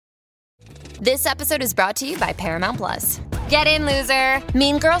This episode is brought to you by Paramount Plus. Get in, loser!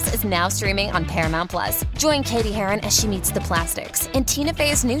 Mean Girls is now streaming on Paramount Plus. Join Katie Heron as she meets the plastics in Tina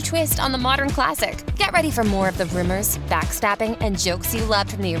Fey's new twist on the modern classic. Get ready for more of the rumors, backstabbing, and jokes you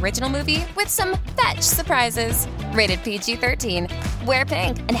loved from the original movie with some fetch surprises. Rated PG-13. Wear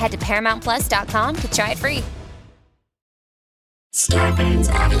pink and head to ParamountPlus.com to try it free. Scarpins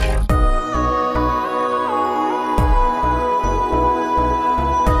Avenue.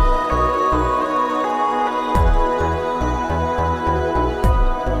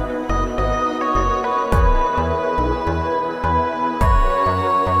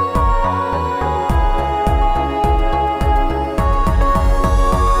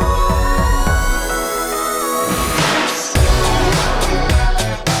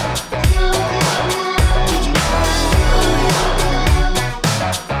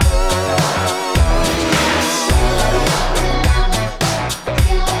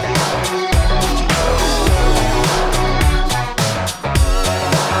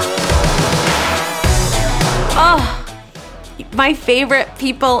 My favorite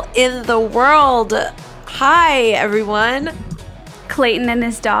people in the world. Hi, everyone. Clayton and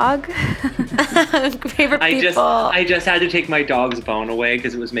his dog. Favorite people. I just had to take my dog's bone away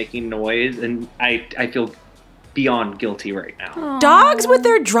because it was making noise, and I feel beyond guilty right now. Aww. Dogs with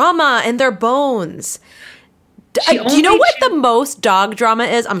their drama and their bones. Do you know what the most dog drama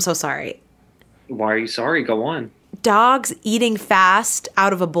is? I'm so sorry. Why are you sorry? Go on. Dogs eating fast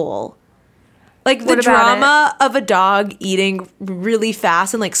out of a bowl. Like the drama of a dog eating really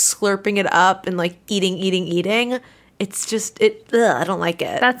fast and like slurping it up and like eating. It's just I don't like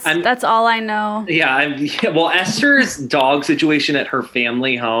it. That's all I know. Yeah. Well, Esther's dog situation at her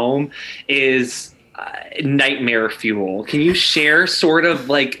family home is nightmare fuel. Can you share sort of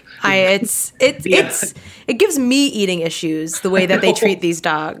like? It gives me eating issues the way that they treat these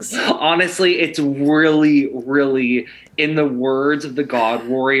dogs. Honestly, it's really, really, in the words of the God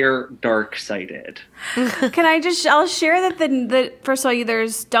Warrior, dark-sided. I'll share that first of all,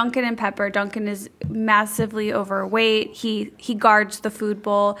 there's Duncan and Pepper. Duncan is massively overweight. He guards the food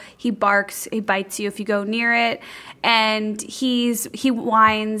bowl. He barks. He bites you if you go near it. And he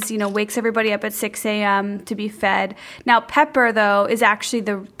whines, wakes everybody up at 6 a.m. to be fed. Now, Pepper, though, is actually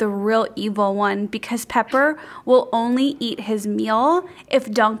the real evil one because Pepper will only eat his meal if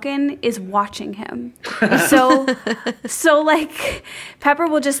Duncan is watching him. So like, Pepper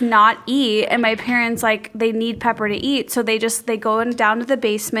will just not eat, and my parents, like, they need Pepper to eat, so they go down to the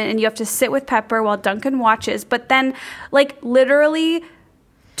basement, and you have to sit with Pepper while Duncan watches. But then, like, literally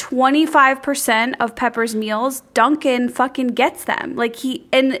 25% of Pepper's meals, Duncan fucking gets them.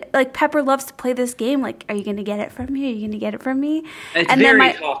 Pepper loves to play this game. Like, are you going to get it from me? Are you going to get it from me? It's and very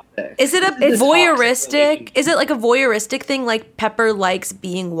then toxic. Is it a voyeuristic? Is it like a voyeuristic thing? Like Pepper likes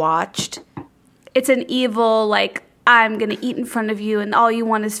being watched? It's an evil, like, I'm going to eat in front of you and all you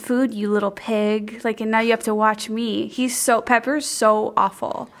want is food, you little pig. Like, and now you have to watch me. Pepper's so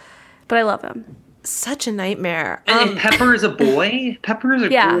awful. But I love him. Such a nightmare. And Pepper is a boy? Pepper is a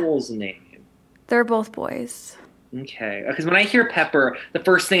girl's name. They're both boys. Okay. Because when I hear Pepper, the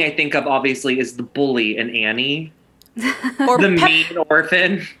first thing I think of, obviously, is the bully in Annie. Or the mean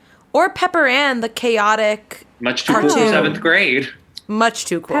orphan. Or Pepper Ann, the chaotic Much too cool for 7th grade. Much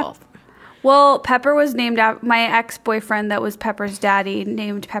too cool. Well, Pepper was named after my ex-boyfriend that was Pepper's daddy,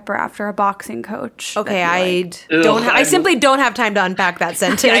 named Pepper after a boxing coach. Okay, I simply don't have time to unpack that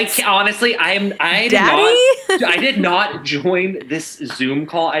sentence. I did not join this Zoom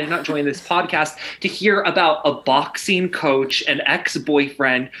call. I did not join this podcast to hear about a boxing coach, an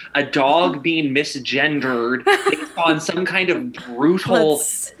ex-boyfriend, a dog being misgendered based on some kind of brutal,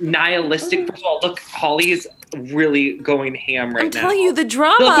 nihilistic. First of all, look, Holly is really going ham right now. I'm telling you, the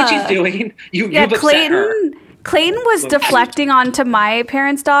drama. Look what she's doing. You've upset her. Clayton was deflecting onto my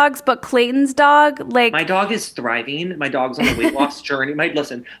parents' dogs, but Clayton's dog, like... My dog is thriving. My dog's on a weight loss journey.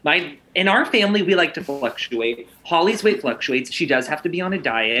 In our family, we like to fluctuate. Holly's weight fluctuates. She does have to be on a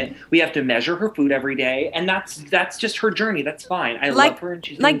diet. We have to measure her food every day, and that's just her journey. That's fine. I love her, and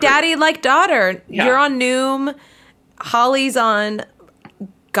she's like daddy, like daughter. Yeah. You're on Noom. Holly's on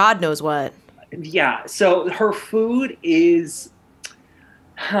God knows what. Yeah, so her food is,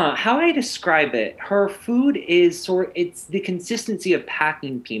 how do I describe it? Her food is it's the consistency of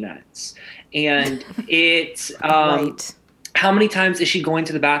packing peanuts. And it's, right. How many times is she going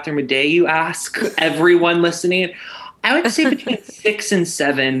to the bathroom a day, you ask? Everyone listening. I would say between 6 and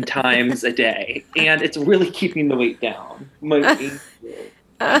 7 times a day. And it's really keeping the weight down.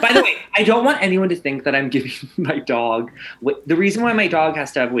 By the way, I don't want anyone to think that I'm giving my dog... The reason why my dog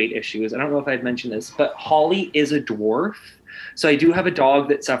has to have weight issues, I don't know if I've mentioned this, but Holly is a dwarf. So I do have a dog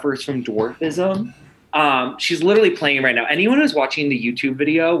that suffers from dwarfism. She's literally playing right now. Anyone who's watching the YouTube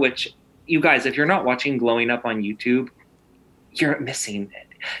video, which you guys, if you're not watching Glowing Up on YouTube, you're missing it.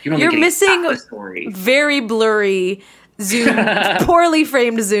 You're missing very blurry poorly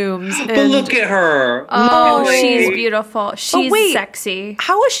framed zooms. But look at her. Oh, she's beautiful. She's sexy.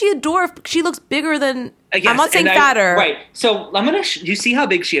 How is she a dwarf? She looks bigger than. Yes, I'm not saying fatter. Right. So I'm gonna. You see how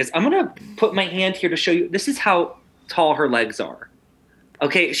big she is? I'm gonna put my hand here to show you. This is how tall her legs are.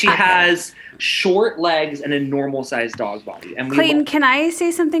 Okay, she has short legs and a normal sized dog body. And Clayton, can I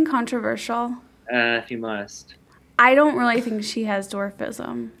say something controversial? If you must. I don't really think she has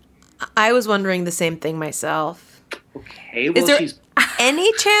dwarfism. I was wondering the same thing myself. Okay, well, is there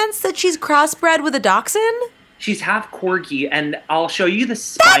any chance that she's crossbred with a dachshund? She's half corgi, and I'll show you the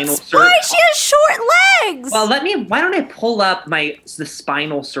spinal. That's why she has short legs. Well, why don't I pull up the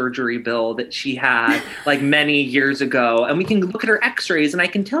spinal surgery bill that she had like many years ago, and we can look at her X-rays, and I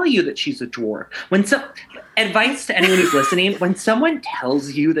can tell you that she's a dwarf. Advice to anyone who's listening: when someone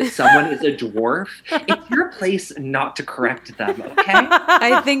tells you that someone is a dwarf, it's your place not to correct them. Okay?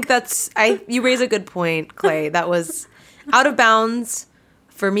 I think you raise a good point, Clay. That was out of bounds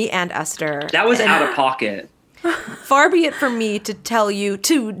for me and Esther. That was out of pocket. Far be it from me to tell you,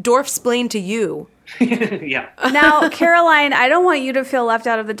 to dwarf-splain to you. Yeah. Now, Caroline, I don't want you to feel left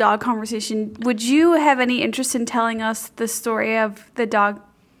out of the dog conversation. Would you have any interest in telling us the story of the dog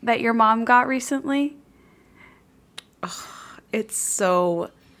that your mom got recently?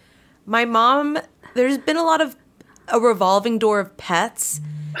 My mom, there's been a revolving door of pets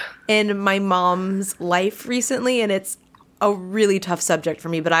in my mom's life recently, and it's a really tough subject for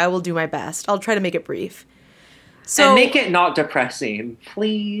me, but I will do my best. I'll try to make it brief. And make it not depressing,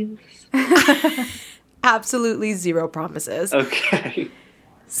 please. Absolutely zero promises. Okay.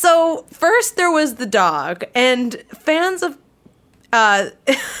 So first there was the dog, and fans of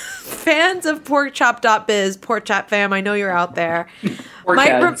porkchop.biz, pork chop fam, I know you're out there.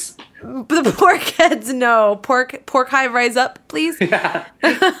 The pork heads know. Pork hive, rise up, please. Yeah.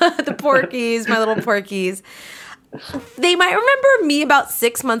 The porkies, my little porkies. They might remember me about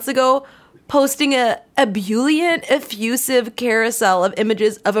 6 months ago posting a ebullient, effusive carousel of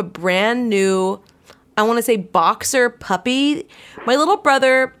images of a brand new, I want to say, boxer puppy. My little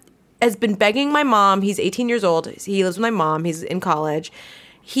brother has been begging my mom. He's 18 years old. He lives with my mom. He's in college.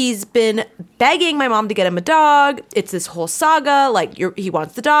 He's been begging my mom to get him a dog. It's this whole saga. He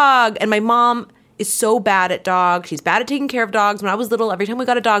wants the dog. And my mom is so bad at dogs. She's bad at taking care of dogs. When I was little, every time we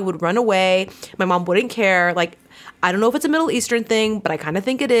got a dog, it would run away. My mom wouldn't care. I don't know if it's a Middle Eastern thing, but I kind of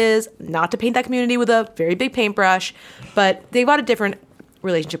think it is. Not to paint that community with a very big paintbrush, but they've got a different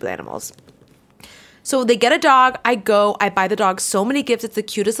relationship with animals. So they get a dog. I buy the dog so many gifts. It's the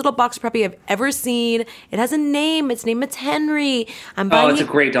cutest little boxer puppy I've ever seen. It has a name. Its name is Henry. It's a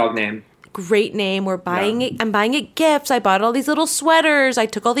great dog name. Great name. We're buying it. I'm buying it gifts. I bought all these little sweaters. I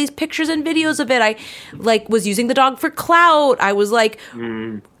took all these pictures and videos of it. I was using the dog for clout. I was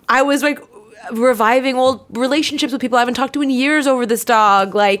reviving old relationships with people I haven't talked to in years over this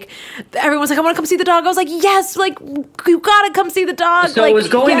dog. Everyone's like, I want to come see the dog. I was like, yes, you gotta come see the dog. So it was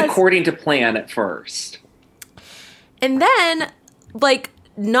going according to plan at first. And then,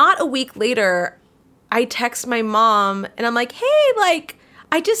 not a week later, I text my mom and I'm like, hey,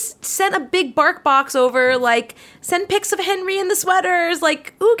 I just sent a big bark box over, send pics of Henry in the sweaters,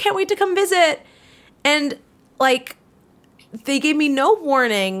 ooh, can't wait to come visit. And they gave me no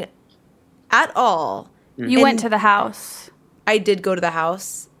warning at all. You went to the house. I did go to the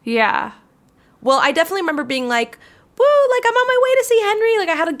house. Yeah. Well, I definitely remember being woo, I'm on my way to see Henry.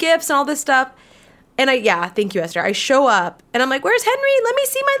 I had gifts and all this stuff. And thank you, Esther. I show up and I'm like, where's Henry? Let me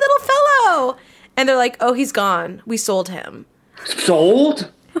see my little fellow. And they're like, oh, he's gone. We sold him.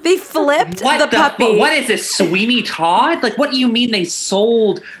 Sold? They flipped the puppy. What is this, Sweeney Todd? What do you mean they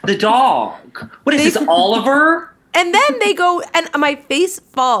sold the dog? What is this, Oliver? And then they go, and my face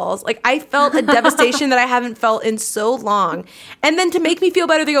falls. I felt a devastation that I haven't felt in so long. And then to make me feel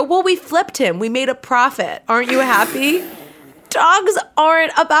better, they go, well, we flipped him. We made a profit. Aren't you happy? Dogs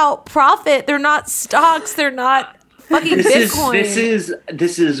aren't about profit. They're not stocks. They're not fucking Bitcoin.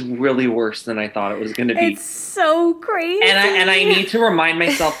 This is really worse than I thought it was going to be. It's so crazy. And I need to remind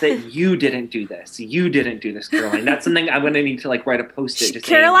myself that you didn't do this. You didn't do this, Caroline. That's something I'm going to need to write a post-it.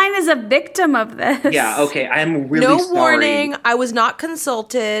 Caroline is a victim of this. Yeah, okay. I'm really sorry. No warning. I was not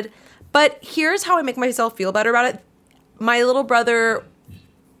consulted. But here's how I make myself feel better about it. My little brother,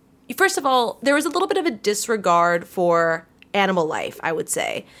 first of all, there was a little bit of a disregard for animal life, I would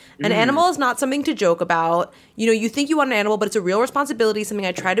say. An animal is not something to joke about. You know, you think you want an animal, but it's a real responsibility, something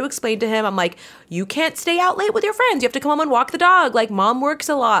I try to explain to him. I'm like, you can't stay out late with your friends. You have to come home and walk the dog. Like, mom works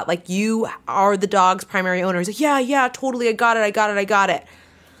a lot. Like, you are the dog's primary owner. He's like, yeah, totally. I got it.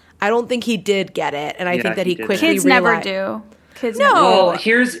 I don't think he did get it. And I think that he quickly Kids realized. never do. Kids No. Well,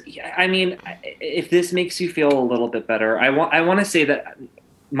 if this makes you feel a little bit better, I want to say that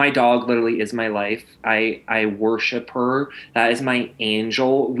my dog literally is my life. I worship her. That is my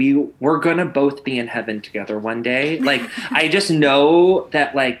angel. We're gonna both be in heaven together one day. Like, I just know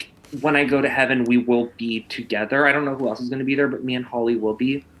that, like, when I go to heaven, we will be together. I don't know who else is gonna be there, but me and Holly will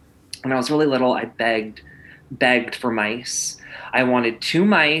be. When I was really little, I begged for mice. I wanted 2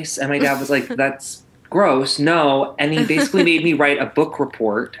 mice, and my dad was like, "That's gross, no." And he basically made me write a book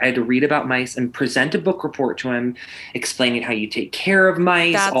report. I had to read about mice and present a book report to him, explaining how you take care of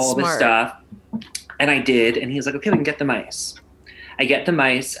mice, all this stuff. And I did. And he was like, okay, we can get the mice. I get the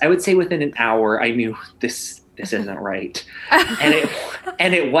mice. I would say within an hour, I knew this isn't right.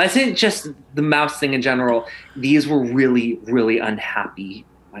 And it wasn't just the mouse thing in general. These were really, really unhappy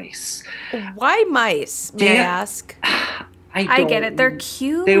mice. Why mice, may I ask? I get it. They're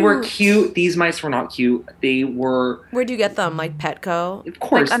cute. They were cute. These mice were not cute. They were... Where'd you get them? Like Petco? Of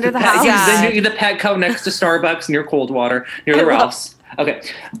course. Like under the house? The Petco next to Starbucks near Coldwater, near the Ralphs. Okay.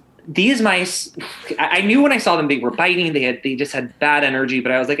 These mice, I knew when I saw them they were biting. They just had bad energy,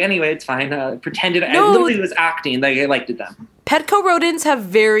 but I was like, anyway, it's fine. I literally was acting like I liked them. Petco rodents have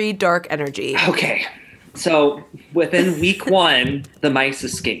very dark energy. Okay. So within week 1, the mice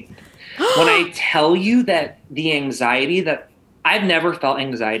escaped. When I tell you that the anxiety that I've never felt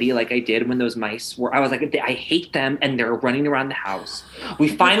anxiety like I did when those mice were, I was like, I hate them, and they're running around the house. We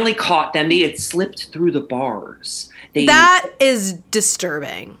finally caught them. They had slipped through the bars. That is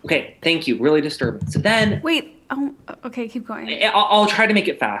disturbing. Okay, thank you. Really disturbing. So then... Wait. Oh, okay, keep going. I'll try to make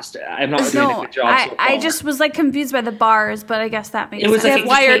it fast. I'm not doing a good job so far. I just was like confused by the bars, but I guess that makes sense. It was like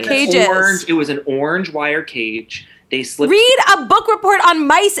wire cages. It was an orange wire cage. They slipped. Read a book report on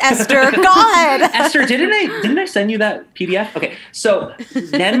mice, Esther. God. Esther, didn't I send you that PDF? Okay, so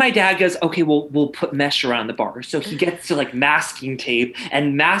then my dad goes, okay, we'll put mesh around the bar. So he gets to like masking tape,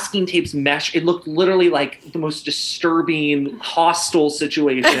 and masking tape's mesh. It looked literally like the most disturbing, hostile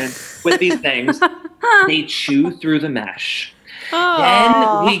situation with these things. They chew through the mesh.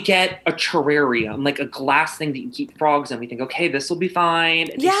 Then we get a terrarium, like a glass thing that you keep frogs in. We think, okay, this will be fine.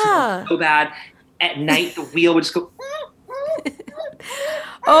 They smell so bad. At night, the wheel would just go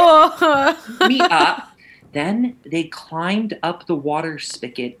me up. Then they climbed up the water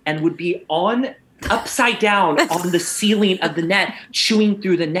spigot and would be upside down on the ceiling of the net, chewing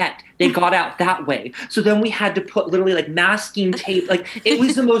through the net. They got out that way. So then we had to put literally like masking tape. Like, it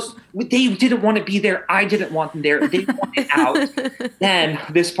was the most, they didn't want to be there. I didn't want them there. They wanted out. Then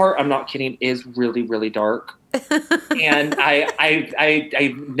this part, I'm not kidding, is really, really dark. And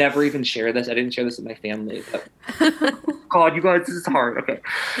I never even share this. I didn't share this with my family. But God, you guys, this is hard. Okay.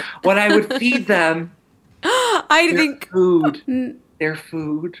 When I would feed them, their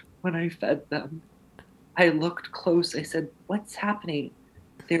food, when I fed them, I looked close. I said, what's happening?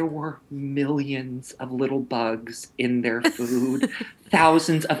 There were millions of little bugs in their food,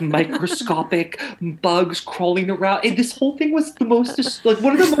 thousands of microscopic bugs crawling around. And this whole thing was the most, one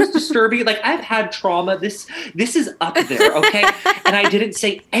of the most disturbing. Like, I've had trauma. This is up there, okay? And I didn't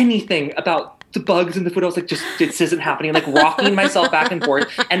say anything about the bugs in the food. I was like, this isn't happening. Like, rocking myself back and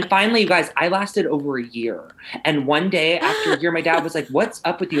forth. And finally, you guys, I lasted over a year. And one day after a year, my dad was like, what's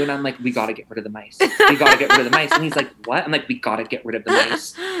up with you? And I'm like, we got to get rid of the mice. We got to get rid of the mice. And he's like, what? I'm like, we got to get rid of the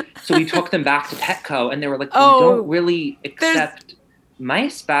mice. So we took them back to Petco, and they were like, we don't really accept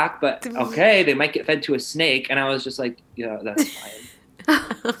mice back, but okay, they might get fed to a snake. And I was just like, yeah, that's fine.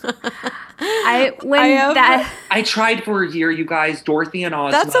 I tried for a year, you guys. Dorothy and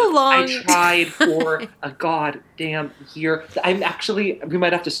Ozma. That's a long. I tried for a goddamn year. We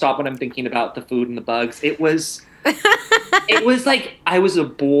might have to stop when I'm thinking about the food and the bugs. It was like I was a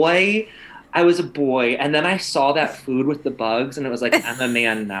boy, and then I saw that food with the bugs, and it was like, I'm a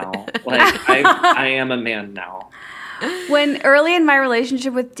man now. Like, I am a man now. When early in my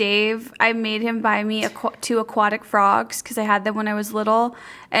relationship with Dave, I made him buy me 2 aquatic frogs because I had them when I was little,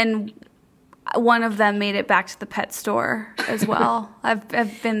 and one of them made it back to the pet store as well. I've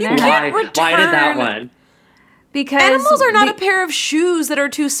been there. Why did that one? Because animals are not a pair of shoes that are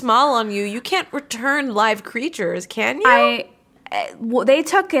too small on you. You can't return live creatures, can you? They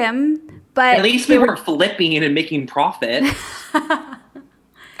took him, but at least we weren't flipping and making profit.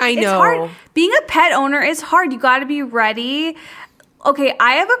 I know. It's hard. Being a pet owner is hard. You got to be ready. Okay,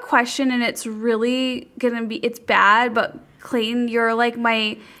 I have a question, and it's really it's bad, but Clayton, you're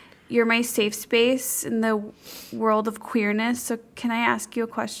my safe space in the world of queerness. So can I ask you a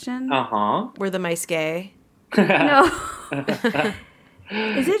question? Uh-huh. Were the mice gay? No.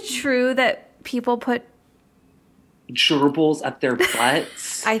 Is it true that people put gerbils up their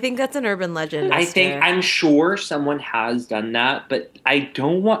butts? I think that's an urban legend. I'm sure someone has done that, but I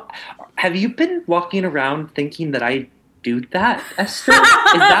don't want... Have you been walking around thinking that I do that, Esther? Is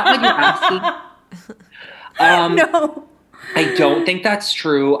that what you're asking? No. I don't think that's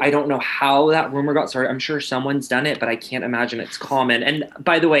true. I don't know how that rumor got started. I'm sure someone's done it, but I can't imagine it's common. And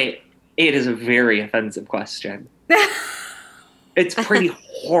by the way, it is a very offensive question. It's pretty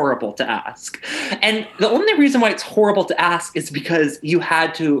horrible to ask. And the only reason why it's horrible to ask is because you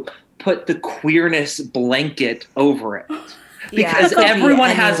had to put the queerness blanket over it. Because everyone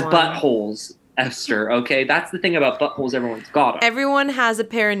has buttholes, Esther, okay? That's the thing about buttholes, everyone's got them. Everyone has a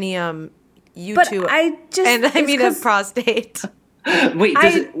perineum. You but too. I mean a prostate. Wait,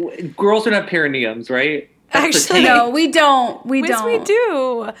 girls don't have perineums, right? Actually, no, we don't. Yes, we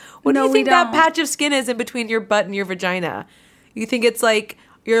do. What do you think that don't. patch of skin is in between your butt and your vagina? You think it's like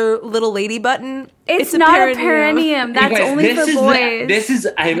your little lady button? It's not a perineum. That's guys, only for boys.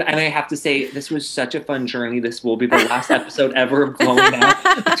 And I have to say, this was such a fun journey. This will be the last episode ever of Blowing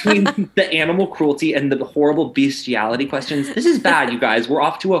Up. Between the animal cruelty and the horrible bestiality questions. This is bad, you guys. We're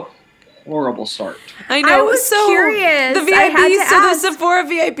off to a horrible start. I know. I was curious. The VIP, the Sephora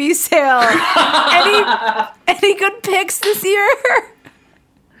VIP sale. any good picks this year?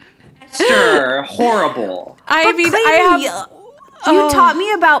 Sure, horrible. You taught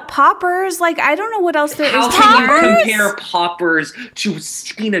me about poppers. Like, I don't know what else there is. How can you compare poppers to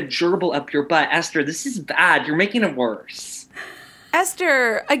sticking a gerbil up your butt? Esther, this is bad. You're making it worse.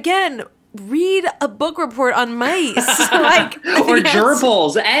 Esther, again, read a book report on mice. Or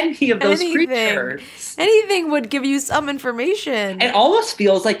gerbils, any of those creatures. Anything would give you some information. It almost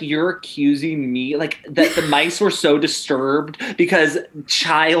feels like you're accusing me, like that the mice were so disturbed because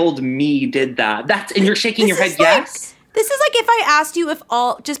child me did that. And you're shaking your head, yes? This is like if I asked you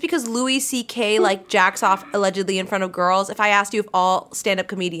just because Louis C.K. jacks off allegedly in front of girls, if I asked you if all stand-up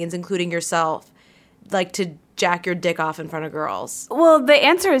comedians, including yourself, like to jack your dick off in front of girls. Well, the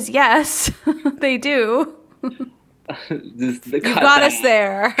answer is yes. They do. You got us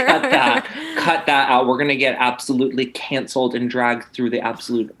there. Cut that out. We're going to get absolutely canceled and dragged through the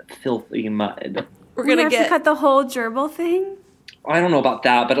absolute filthy mud. We're going to cut the whole gerbil thing? I don't know about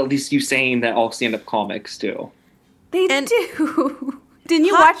that, but at least you saying that all stand-up comics do. They do. Didn't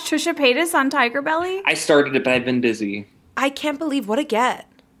you watch Trisha Paytas on Tiger Belly? I started it, but I've been busy. I can't believe what a get.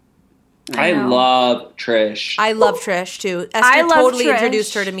 I love Trish. I love Trish, too. Esther totally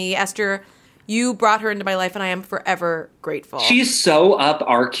introduced her to me. Esther, you brought her into my life, and I am forever grateful. She's so up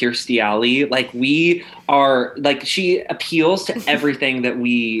our Kirstie Alley. We are, she appeals to everything that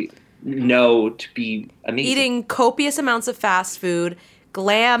we know to be amazing. Eating copious amounts of fast food,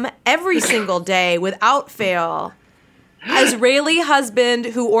 glam every single day without fail. Israeli husband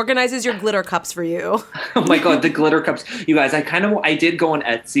who organizes your glitter cups for you. Oh my God, the glitter cups. You guys, I did go on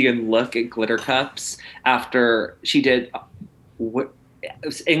Etsy and look at glitter cups after she did.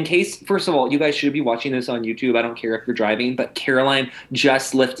 In case, first of all, you guys should be watching this on YouTube. I don't care if you're driving, but Caroline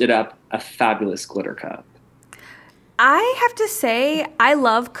just lifted up a fabulous glitter cup. I have to say, I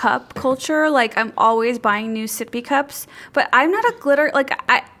love cup culture. I'm always buying new sippy cups, but I'm not a glitter,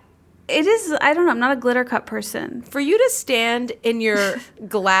 I don't know, I'm not a glitter cup person. For you to stand in your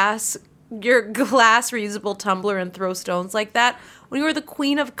glass reusable tumbler and throw stones like that, when you are the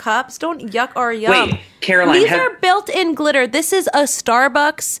queen of cups, don't yuck or yum. Wait, Caroline. These are built-in glitter. This is a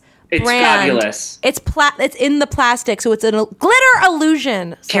Starbucks It's brand. fabulous. It's in the plastic, so it's a glitter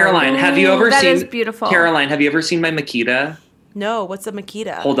illusion. Sorry. Caroline, have you ever seen... That is beautiful. Caroline, have you ever seen my Makita? No, what's a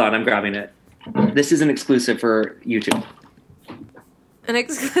Makita? Hold on, I'm grabbing it. This is an exclusive for YouTube. An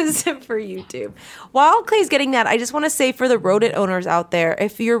exclusive for YouTube. While Clay's getting that, I just want to say for the rodent owners out there,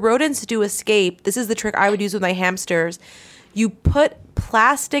 if your rodents do escape, this is the trick I would use with my hamsters. You put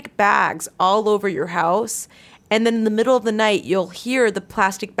plastic bags all over your house, and then in the middle of the night, you'll hear the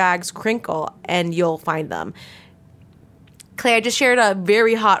plastic bags crinkle, and you'll find them. Clay, I just shared a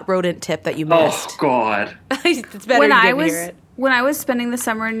very hot rodent tip that you missed. Oh, God. It's better you didn't hear it. When I was spending the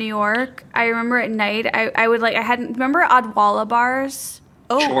summer in New York, I remember at night, remember Odwalla bars?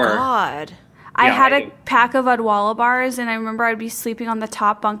 Oh, sure. God. I had a pack of Odwalla bars, and I remember I'd be sleeping on the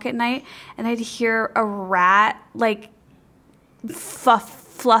top bunk at night, and I'd hear a rat,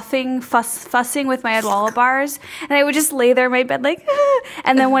 fussing with my Odwalla bars, and I would just lay there in my bed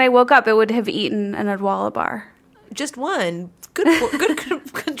and then when I woke up, it would have eaten an Odwalla bar. Just one.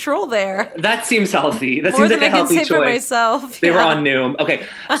 Good control there. That seems healthy. That More seems than like a I can healthy say choice. for myself. They were on Noom. Okay,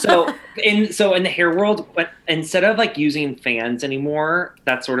 so in the hair world, instead of like using fans anymore,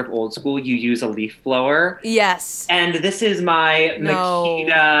 that's sort of old school. You use a leaf blower. Yes. And this is my No.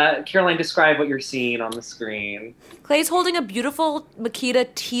 Makita. Caroline, describe what you're seeing on the screen. Clay's holding a beautiful Makita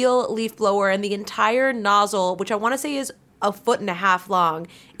teal leaf blower, and the entire nozzle, which I want to say is 1.5 feet long,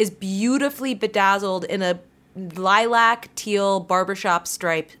 is beautifully bedazzled in a lilac teal barbershop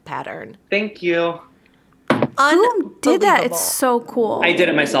stripe pattern. Thank you. Who did that? It's so cool. I did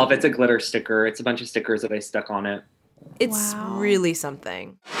it myself. It's a glitter sticker. It's a bunch of stickers that I stuck on it. It's really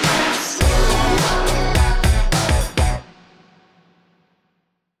something.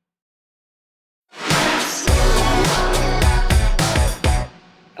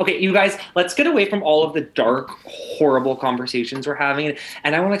 Okay, you guys, let's get away from all of the dark, horrible conversations we're having.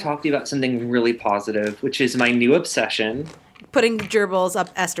 And I want to talk to you about something really positive, which is my new obsession. Putting gerbils up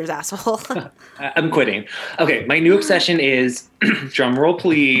Esther's asshole. I'm quitting. Okay, my new obsession is, drumroll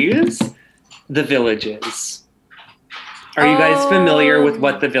please, The Villages. Are you guys familiar with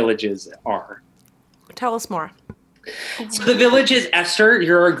what The Villages are? Tell us more. So The Villages, Esther,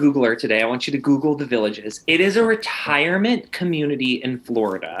 you're a Googler today. I want you to Google The Villages. It is a retirement community in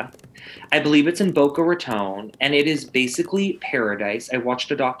Florida. I believe it's in Boca Raton, and it is basically paradise. I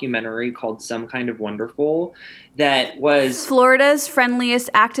watched a documentary called Some Kind of Wonderful that was Florida's friendliest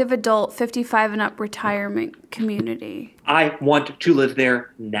active adult 55 and up retirement community. I want to live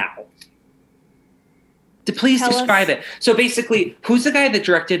there now. Please describe it. So basically, who's the guy that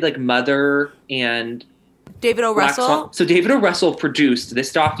directed like Mother and David O. Russell? So David O. Russell produced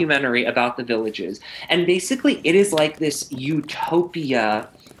this documentary about The Villages. And basically it is like this utopia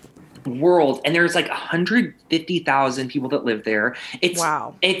world. And there's like 150,000 people that live there.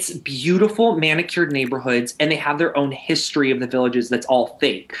 It's beautiful manicured neighborhoods, and they have their own history of the villages that's all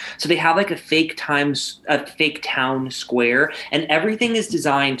fake. So they have like a fake town square, and everything is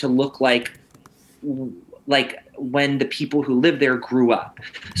designed to look like when the people who live there grew up.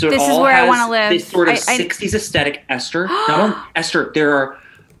 So this is where I want to live. This sort of 60s aesthetic. Esther, Esther, there are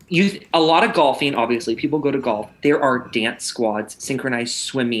a lot of golfing, obviously. People go to golf. There are dance squads, synchronized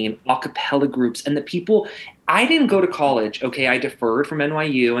swimming, a cappella groups, and the people. I didn't go to college, okay? I deferred from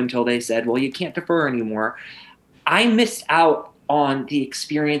NYU until they said, well, you can't defer anymore. I missed out on the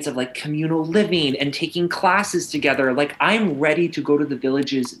experience of like communal living and taking classes together. Like, I'm ready to go to the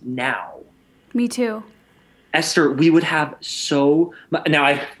villages now. Me too. Esther, we would have so much. Now,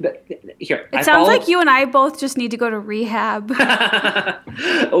 It sounds like you and I both just need to go to rehab.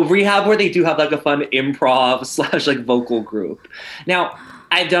 Rehab where they do have like a fun improv / like vocal group. Now,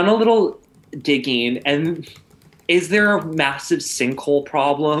 I've done a little digging, and is there a massive sinkhole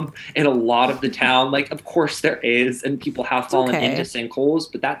problem in a lot of the town? Like, of course there is, and people have fallen into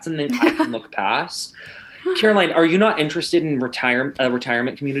sinkholes, but that's something I can look past. Caroline, are you not interested in a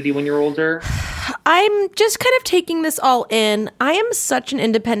retirement community when you're older? I'm just kind of taking this all in. I am such an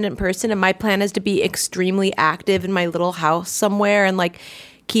independent person, and my plan is to be extremely active in my little house somewhere and like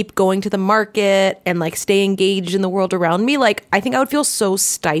keep going to the market and like stay engaged in the world around me. Like, I think I would feel so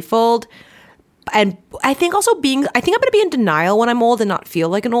stifled. And I think also I'm going to be in denial when I'm old and not feel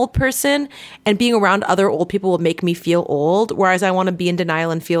like an old person, and being around other old people will make me feel old, whereas I want to be in denial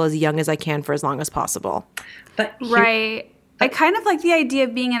and feel as young as I can for as long as possible. Right. I kind of like the idea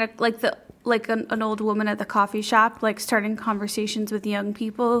of being at an old woman at the coffee shop, like starting conversations with young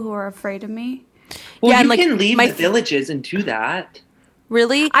people who are afraid of me. Well, yeah, you can leave the villages and do that.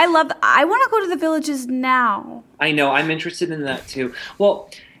 Really? I want to go to the villages now. I know. I'm interested in that too. Well,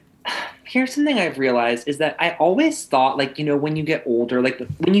 here's something I've realized is that I always thought, like, you know, when you get older, like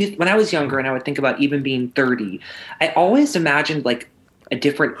when I was younger and I would think about even being 30, I always imagined like a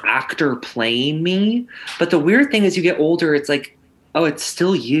different actor playing me. But the weird thing is you get older, it's like, oh, it's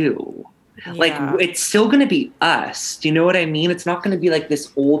still you. Yeah. Like, it's still going to be us. Do you know what I mean? It's not going to be like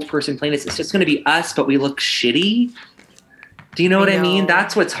this old person playing us. It's just going to be us, but we look shitty. Do you know what I mean?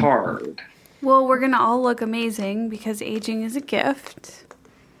 That's what's hard. Well, we're going to all look amazing because aging is a gift.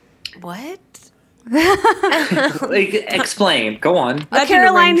 What? Like, explain. Go on.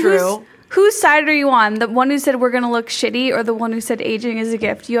 Caroline, whose side are you on? The one who said we're going to look shitty, or the one who said aging is a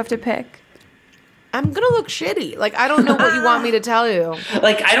gift? You have to pick. I'm going to look shitty. Like, I don't know what you want me to tell you.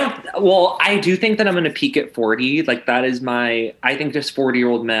 Like, I do think that I'm going to peak at 40. Like, that is I think just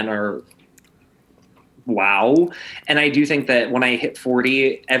 40-year-old men are wow. And I do think that when I hit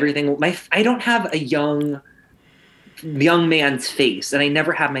 40, I don't have a young man's face, and I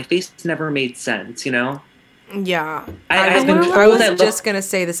never have. My face never made sense, you know? Yeah. I was just going to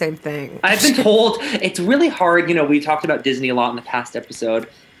say the same thing. I've been told it's really hard. You know, we talked about Disney a lot in the past episode.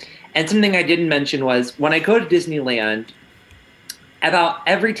 And something I didn't mention was when I go to Disneyland, about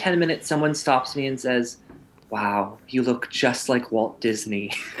every 10 minutes, someone stops me and says, wow, you look just like Walt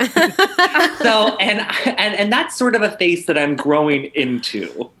Disney. So, and that's sort of a face that I'm growing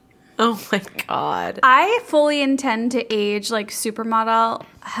into. Oh my God. I fully intend to age like supermodel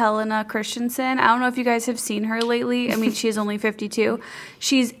Helena Christensen. I don't know if you guys have seen her lately. I mean, she is only 52.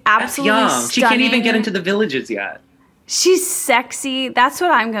 She's absolutely That's young. stunning. She can't even get into the Villages yet. She's sexy. That's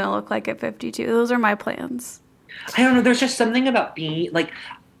what I'm going to look like at 52. Those are my plans. I don't know. There's just something about being like,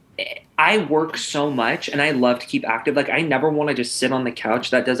 I work so much and I love to keep active. Like, I never want to just sit on the couch.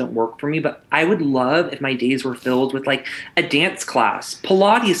 That doesn't work for me. But I would love if my days were filled with like a dance class,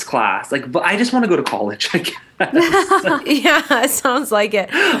 Pilates class. Like, I just want to go to college, I guess. Yeah, it sounds like it.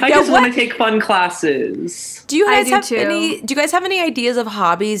 I just want to take fun classes. Do you guys have any ideas of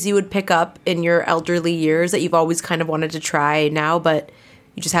hobbies you would pick up in your elderly years that you've always kind of wanted to try now, but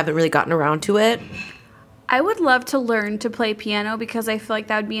you just haven't really gotten around to it? I would love to learn to play piano because I feel like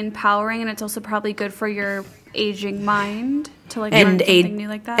that would be empowering, and it's also probably good for your aging mind to like learn something new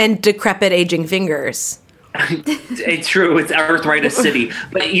like that. And decrepit aging fingers. It's true. It's Arthritis City.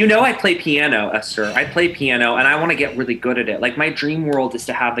 But you know I play piano, Esther. I play piano, and I want to get really good at it. Like, my dream world is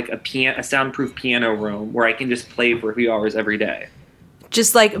to have like a soundproof piano room where I can just play for a few hours every day.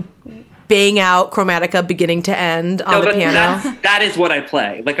 Just like bang out Chromatica beginning to end on the piano. That is what I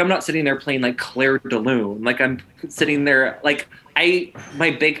play. Like, I'm not sitting there playing like Claire de Lune. Like, I'm sitting there like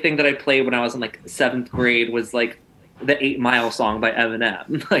my big thing that I played when I was in like 7th grade was like the 8 Mile song by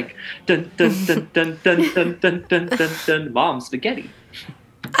Eminem. Like, dun dun dun dun dun dun dun dun dun dun, Mom Spaghetti.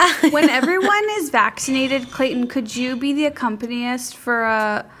 When everyone is vaccinated, Clayton, could you be the accompanist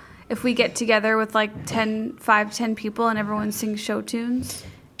for if we get together with like 10 people and everyone sings show tunes?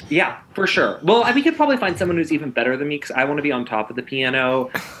 Yeah, for sure. Well, we could probably find someone who's even better than me because I want to be on top of the piano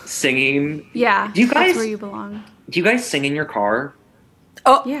singing. Yeah, that's where you belong. Do you guys sing in your car?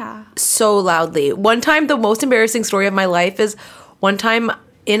 Oh, yeah. So loudly. One time, the most embarrassing story of my life is one time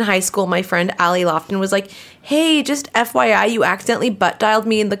in high school, my friend Allie Lofton was like, hey, just FYI, you accidentally butt dialed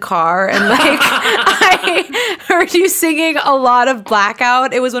me in the car. And like, I heard you singing a lot of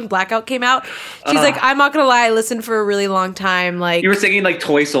Blackout. It was when Blackout came out. She's like, I'm not going to lie, I listened for a really long time. Like, you were singing like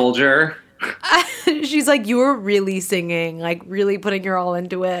Toy Soldier. She's like, you were really singing, like really putting your all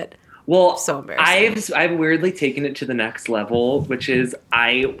into it. Well, so embarrassing. I've weirdly taken it to the next level, which is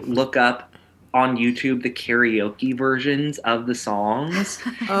I look up on YouTube the karaoke versions of the songs,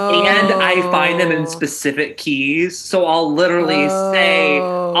 and I find them in specific keys. So I'll literally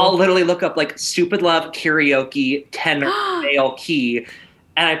look up like "Stupid Love" karaoke tenor male key,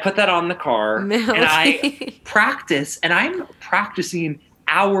 and I put that on the car, and I practice, and I'm practicing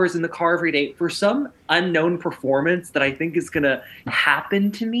hours in the car every day for some unknown performance that I think is gonna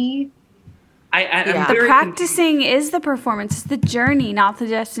happen to me. The practicing is the performance. It's the journey, not the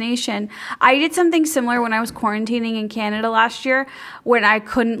destination. I did something similar when I was quarantining in Canada last year when I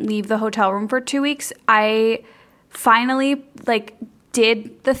couldn't leave the hotel room for 2 weeks. I finally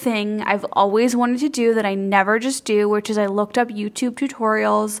did the thing I've always wanted to do that I never just do, which is I looked up YouTube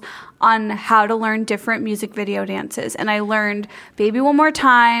tutorials on how to learn different music video dances. And I learned Baby One More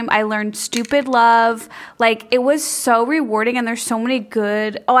Time. I learned Stupid Love. Like, it was so rewarding, and there's so many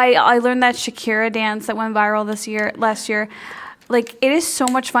good... I learned that Shakira dance that went viral last year. Like, it is so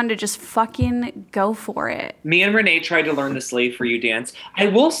much fun to just fucking go for it. Me and Renee tried to learn the Slave For You dance. I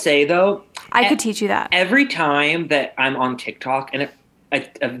will say, though... I could teach you that. Every time that I'm on TikTok and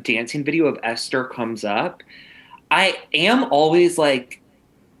a dancing video of Esther comes up, I am always like,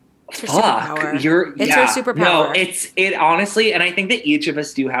 fuck, it's her superpower. No, it honestly, and I think that each of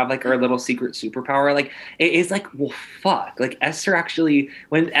us do have like our little secret superpower. Like, it is like, well, fuck. Like, Esther actually,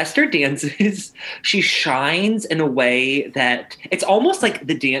 when Esther dances, she shines in a way that it's almost like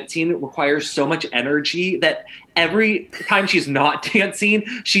the dancing requires so much energy that every time she's not dancing,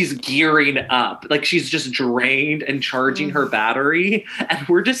 she's gearing up. Like, she's just drained and charging her battery. And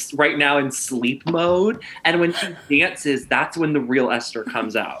we're just right now in sleep mode. And when she dances, that's when the real Esther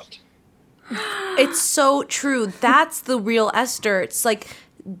comes out. It's so true. That's the real Esther. It's like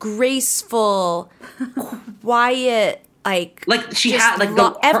graceful, quiet, like she had like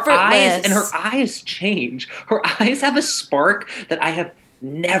her eyes, and her eyes change. Her eyes have a spark that I have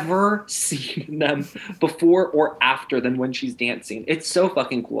never seen them before or after than when she's dancing. It's so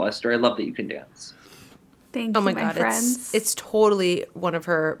fucking cool, Esther. I love that you can dance. Thank you, my God, friends. It's totally one of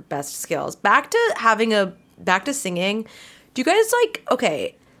her best skills. Back to singing. Do you guys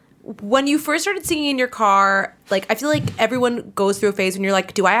when you first started singing in your car, like, I feel like everyone goes through a phase when you're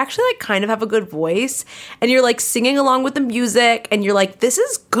like, do I actually, like, kind of have a good voice? And you're, like, singing along with the music, and you're like, this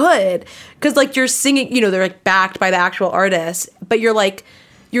is good. Because, like, you're singing, you know, they're, like, backed by the actual artist, but you're, like,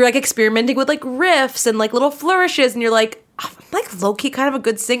 experimenting with, like, riffs and, like, little flourishes, and you're like, oh, I'm, like, low-key kind of a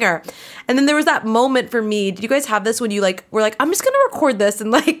good singer. And then there was that moment for me. Did you guys have this when you, like, were like, I'm just going to record this and,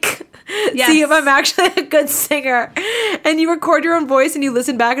 like, see if I'm actually a good singer? And you record your own voice and you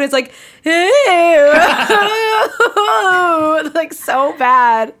listen back and it's like, hey, like, so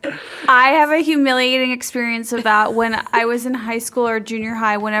bad. I have a humiliating experience of that when I was in high school or junior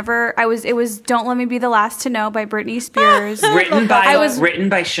high. Whenever it was "Don't Let Me Be the Last to Know" by Britney Spears. written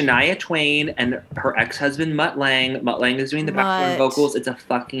by Shania Twain and her ex-husband Mutt Lange. Mutt Lange is doing the background vocals. It's a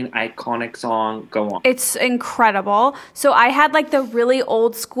fucking iconic song. Go on. It's incredible. So I had, like, the really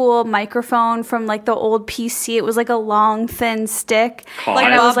old school microphone from, like, the old PC. It was like a long, thin stick.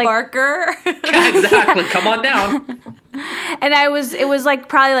 Like Bob Barker. Yeah, exactly. Come on down. And it was like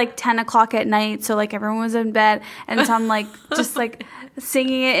probably like 10 o'clock at night, so, like, everyone was in bed, and so I'm, like, just, like,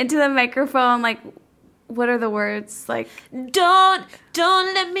 singing it into the microphone, like, what are the words? Like, don't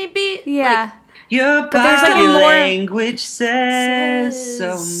let me be. Yeah. Like, your body language says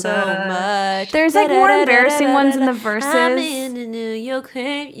so much. There's, like, more embarrassing ones in the verses. I'm in the New York,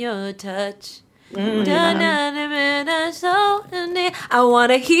 your touch. I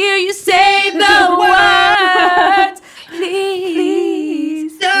want to hear you say the words.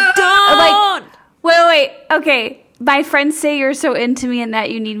 Please don't. Like, wait. Okay. My friends say you're so into me and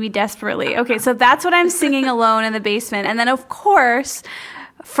that you need me desperately. Okay, so that's what I'm singing alone in the basement. And then, of course,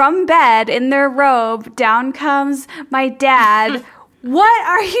 from bed in their robe, down comes my dad. What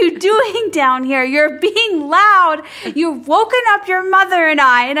are you doing down here? You're being loud. You've woken up your mother and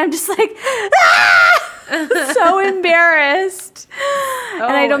I. And I'm just like, ah! So embarrassed. And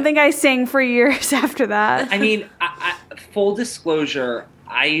I don't think I sang for years after that. I mean, full disclosure,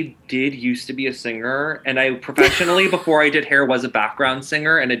 I did used to be a singer, and I professionally, before I did hair, was a background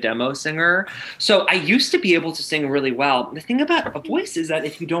singer and a demo singer. So I used to be able to sing really well. The thing about a voice is that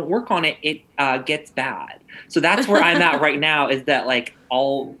if you don't work on it, it gets bad. So that's where I'm at right now, is that, like,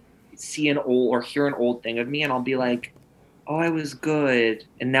 I'll see an old or hear an old thing of me and I'll be like, oh, I was good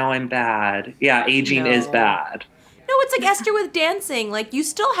and now I'm bad. Yeah, aging is bad. No, it's like Esther with dancing. Like, you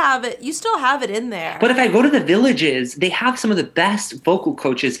still have it. You still have it in there. But if I go to the Villages, they have some of the best vocal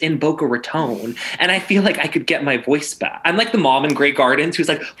coaches in Boca Raton, and I feel like I could get my voice back. I'm like the mom in Grey Gardens who's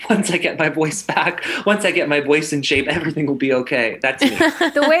like, once I get my voice back, once I get my voice in shape, everything will be okay. That's me.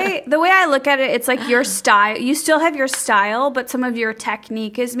 The way I look at it, it's like your style. You still have your style, but some of your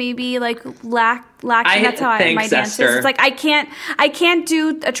technique is maybe, like, lacking. That's how my dance is. It's like I can't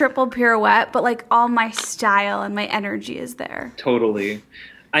do a triple pirouette, but, like, all my style and my energy is there. Totally.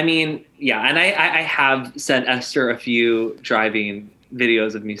 I mean, yeah, and I have sent Esther a few driving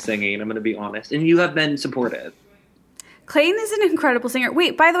videos of me singing, I'm going to be honest, and you have been supportive. Clayton is an incredible singer.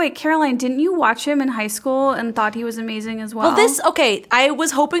 Wait, by the way, Caroline, didn't you watch him in high school and thought he was amazing as well? Well, I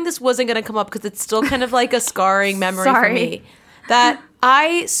was hoping this wasn't going to come up because it's still kind of like a scarring memory for me. That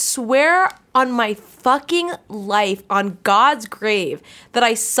I swear on my fucking life, on God's grave, that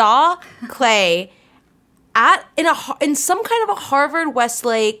I saw Clay in some kind of a Harvard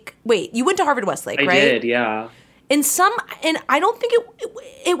Westlake. Wait, you went to Harvard Westlake, right? I did, yeah. And I don't think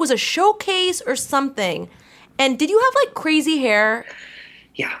it was a showcase or something. And did you have, like, crazy hair?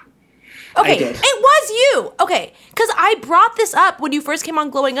 Yeah. Okay, I did. it was you. Okay, because I brought this up when you first came on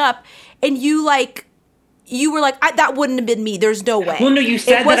Glowing Up, and you were like, that wouldn't have been me. There's no way. Well, no, you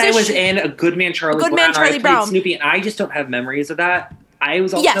said that I was in A Good Man, Charlie Brown. Charlie Brown. Snoopy, and I just don't have memories of that. I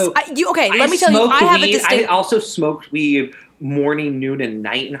was also... Yes, let me tell you, I have a distinct... I also smoked weed morning, noon, and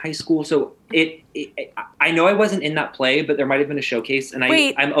night in high school, so I know I wasn't in that play, but there might have been a showcase, and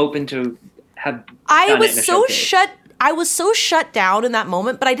I'm open to have I was so shut down in that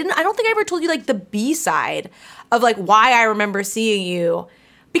moment, but I don't think I ever told you, like, the B-side of, like, why I remember seeing you.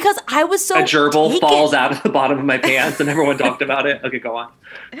 Because I was so a gerbil falls out of the bottom of my pants and everyone talked about it. Okay, go on.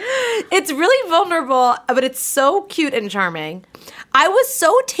 It's really vulnerable, but it's so cute and charming. I was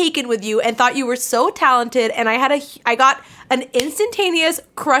so taken with you and thought you were so talented, and I got an instantaneous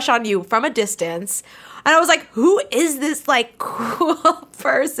crush on you from a distance. And I was like, who is this, like, cool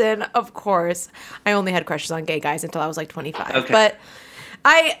person? Of course. I only had crushes on gay guys until I was, like, 25. Okay. But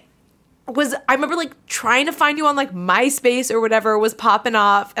I remember like trying to find you on like MySpace or whatever was popping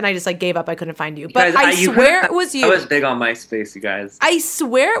off, and I just like gave up. I couldn't find you. But I swear it was you. I was big on MySpace, you guys. I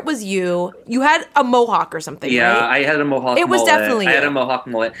swear it was you. You had a mohawk or something, yeah, right? I had a mohawk mullet. It was definitely you. I had a mohawk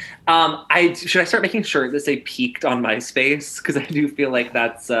mullet. Should I start making shirts that say peaked on MySpace? Because I do feel like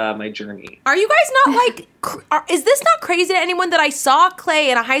that's my journey. Are you guys not like, is this not crazy to anyone that I saw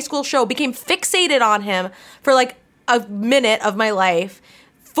Clay in a high school show, became fixated on him for like a minute of my life,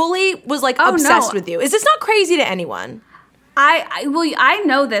 fully was like obsessed with you? Is this not crazy to anyone? I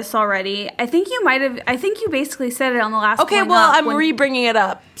know this already. I think you basically said it on the last. Okay, well, I'm re-bringing it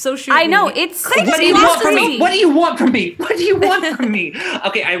up. So shoot I know me. it's. What do you want from me? What do you want from me? What do you want from me?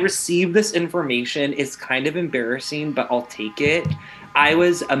 Okay, I received this information. It's kind of embarrassing, but I'll take it. I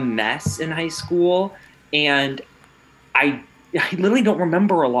was a mess in high school, and I literally don't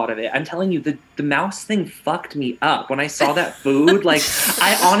remember a lot of it. I'm telling you, the mouse thing fucked me up. When I saw that food, like,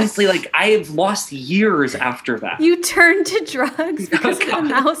 I honestly, like, I have lost years after that. You turned to drugs because of the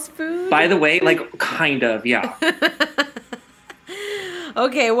mouse food? By the way, like, kind of, yeah.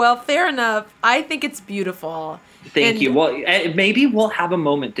 Okay, well, fair enough. I think it's beautiful. Thank you. Well, maybe we'll have a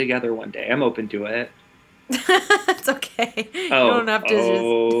moment together one day. I'm open to it. It's okay. You don't have to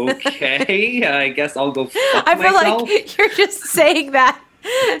Okay. I guess I'll go fuck I feel myself. like you're just saying that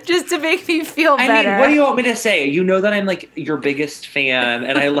just to make me feel better. I mean, what do you want me to say? You know that I'm like your biggest fan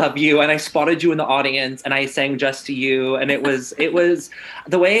and I love you, and I spotted you in the audience and I sang Just to You, and it was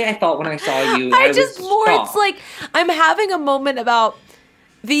the way I felt when I saw you. It's like I'm having a moment about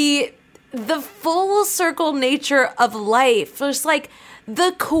the full circle nature of life. Just like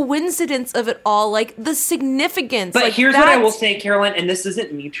the coincidence of it all, like the significance. But like, here's what I will say, Caroline, and this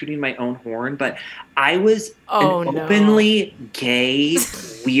isn't me tooting my own horn, but I was an openly gay,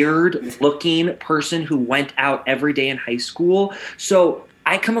 weird-looking person who went out every day in high school. So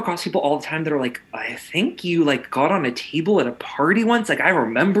I come across people all the time that are like, I think you like got on a table at a party once. Like, I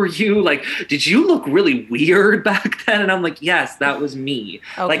remember you. Like, did you look really weird back then? And I'm like, yes, that was me.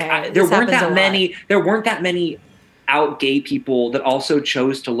 Okay, like, there weren't that many out gay people that also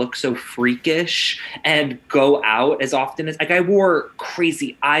chose to look so freakish and go out as often as, like, I wore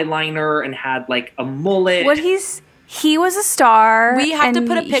crazy eyeliner and had like a mullet. He was a star. We have to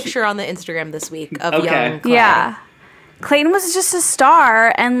put a picture on the Instagram this week of young Clay. Yeah. Clayton was just a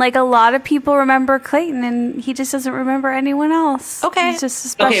star, and like a lot of people remember Clayton, and he just doesn't remember anyone else. Okay. He's just a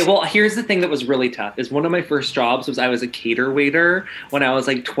special. Okay, well, here's the thing that was really tough is one of my first jobs was I was a cater waiter when I was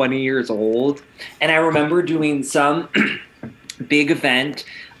like 20 years old, and I remember doing some big event,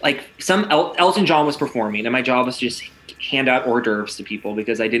 like some Elton John was performing, and my job was to just hand out hors d'oeuvres to people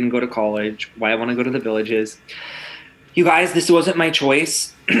because I didn't go to college. Why I want to go to the Villages. You guys, this wasn't my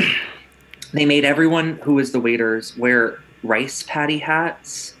choice. They made everyone who was the waiters wear rice patty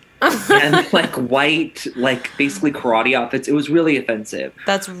hats and like white, like basically karate outfits. It was really offensive.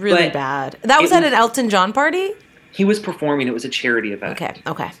 That's really bad. That was at an Elton John party? He was performing. It was a charity event.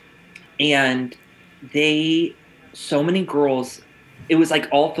 Okay. And so many girls, it was like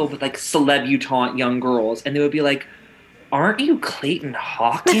all filled with like celebutante young girls. And they would be like, aren't you Clayton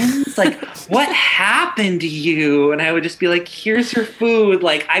Hawkins? Like, what happened to you? And I would just be like, here's your food.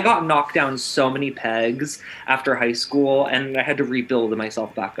 Like, I got knocked down so many pegs after high school, and I had to rebuild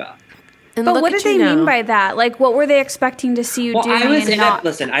myself back up. And but what did they mean by that? Like, what were they expecting to see you doing? I was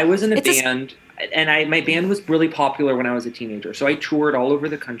in a band, and my band was really popular when I was a teenager. So I toured all over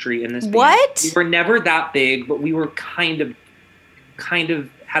the country in this band. What? We were never that big, but we were kind of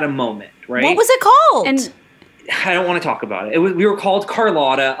had a moment, right? What was it called? And I don't want to talk about it. We were called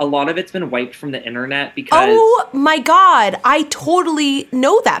Carlotta. A lot of it's been wiped from the internet because... Oh my God. I totally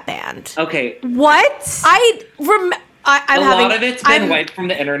know that band. Okay. What? A lot of it's been wiped from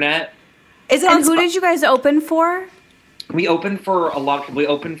the internet. Is it and who did you guys open for? We opened for a lot of people. We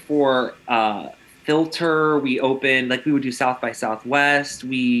opened for Filter. We opened, like, we would do South by Southwest.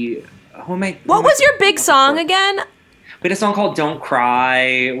 What was your big song again? We had a song called Don't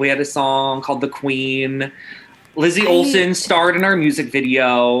Cry. We had a song called The Queen. Lizzie Olsen starred in our music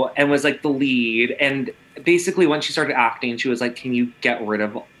video and was like the lead. And basically when she started acting, she was like, can you get rid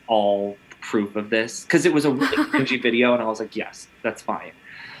of all proof of this? Because it was a really cringy video. And I was like, yes, that's fine.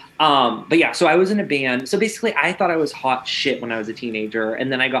 But yeah, so I was in a band. So basically I thought I was hot shit when I was a teenager.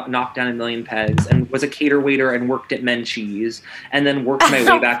 And then I got knocked down a million pegs and was a cater waiter and worked at Menchie's and then worked my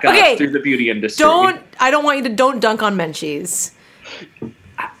way back up through the beauty industry. Don't dunk on Menchie's.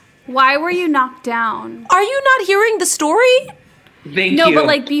 Why were you knocked down? Are you not hearing the story? Thank you. No, but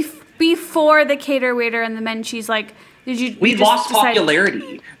like before the cater waiter and the Menchie's, like, did you? We lost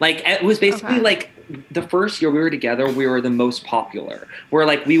popularity. Like, it was basically like the first year we were together, we were the most popular. Where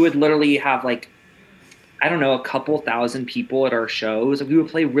like we would literally have like, I don't know, a couple thousand people at our shows. We would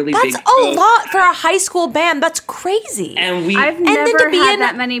play really big shows. That's a lot for a high school band. That's crazy. And I've never had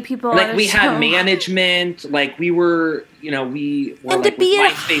that many people. Like we had management. Like we were, we were and like to be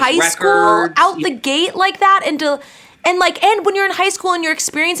in high school out the gate like that, and when you're in high school and you're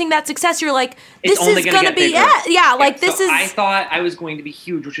experiencing that success, you're like, this is gonna be it. Yeah, like this is. I thought I was going to be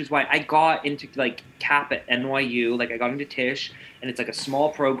huge, which is why I got into like CAP at NYU. Like I got into Tisch, and it's like a small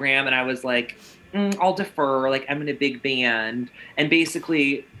program, and I was like, I'll defer. Like I'm in a big band, and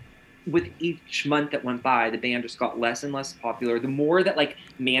basically, with each month that went by, the band just got less and less popular. The more that like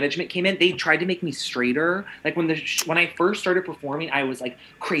management came in, they tried to make me straighter. Like when I first started performing, I was like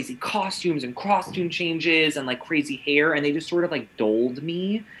crazy costumes and costume changes and like crazy hair, and they just sort of like dulled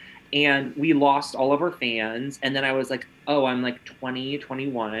me. And we lost all of our fans. And then I was like, oh, I'm like 20,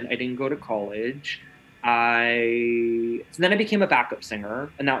 21. I didn't go to college. So then I became a backup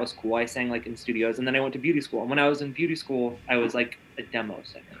singer, and that was cool. I sang like in studios, and then I went to beauty school. And when I was in beauty school, I was like a demo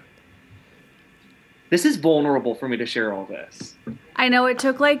singer. This is vulnerable for me to share all this. I know it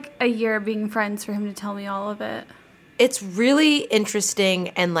took like a year of being friends for him to tell me all of it. It's really interesting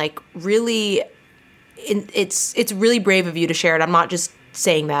and like really, it's really brave of you to share it. I'm not just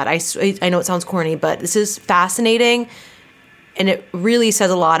saying that. I know it sounds corny, but this is fascinating. And it really says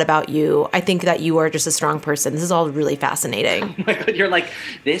a lot about you. I think that you are just a strong person. This is all really fascinating. Oh my God, you're like,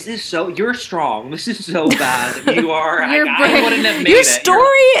 you're strong. This is so bad. You are. I wouldn't have made your it.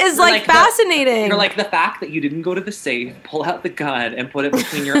 Story is like fascinating. You're like the fact that you didn't go to the safe, pull out the gun, and put it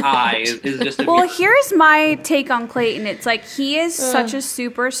between your eyes is just. Well, here's my take on Clayton. It's like he is such a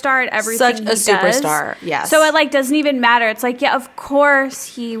superstar at everything he does. Superstar, yes. So it like doesn't even matter. It's like, yeah, of course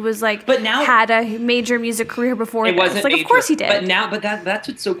he was like, but now had a major music career before. It wasn't it's like, major, of course he did. But that's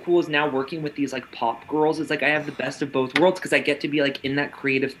what's so cool is now working with these like pop girls is like I have the best of both worlds because I get to be like in that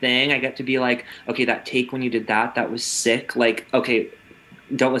creative thing. I get to be like, okay, that take when you did that was sick. Like, okay,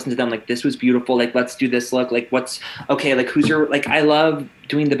 don't listen to them. Like, this was beautiful. Like, let's do this look. Like, who's your, like, I love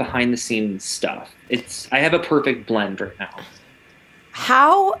doing the behind the scenes stuff. I have a perfect blend right now.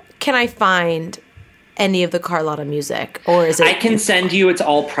 How can I find any of the Carlotta music? Or is it? I can send you, it's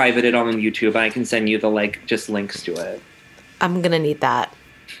all privated on YouTube. And I can send you the, like, just links to it. I'm going to need that.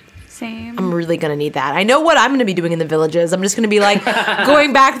 Same. I'm really going to need that. I know what I'm going to be doing in the Villages. I'm just going to be like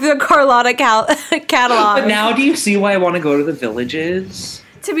going back to the Carlotta catalog. But now do you see why I want to go to the Villages?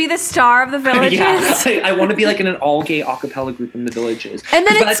 To be the star of the Villages? Yeah, I want to be like in an all-gay a cappella group in the Villages. And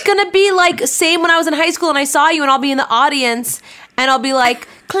then it's going to be like same when I was in high school and I saw you and I'll be in the audience and I'll be like,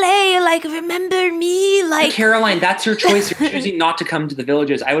 Clay, like, remember me? Like, Caroline, that's your choice. You're choosing not to come to the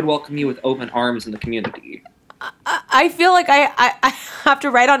Villages. I would welcome you with open arms in the community. I feel like I have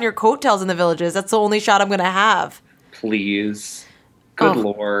to write on your coattails in the Villages. That's the only shot I'm going to have. Please. Good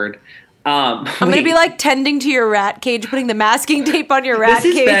Lord. I'm going to be like tending to your rat cage, putting the masking tape on your rat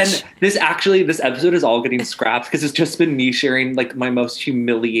cage. This episode is all getting scrapped because it's just been me sharing like my most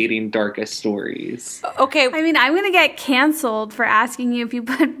humiliating, darkest stories. Okay. I mean, I'm going to get canceled for asking you if you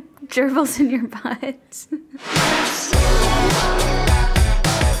put gerbils in your butt.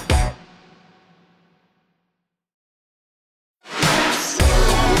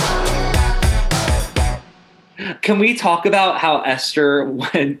 Can we talk about how Esther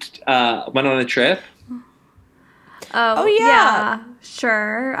went on a trip? Oh yeah.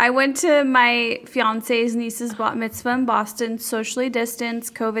 Sure. I went to my fiance's niece's bat mitzvah in Boston, socially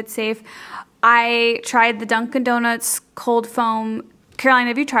distanced, COVID safe. I tried the Dunkin' Donuts cold foam. Caroline,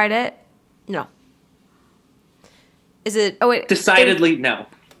 have you tried it? No. Is it? Decidedly no.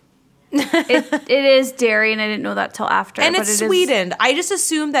 It is dairy, and I didn't know that till after. And it's sweetened. I just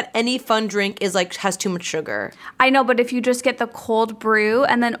assume that any fun drink is like has too much sugar. I know, but if you just get the cold brew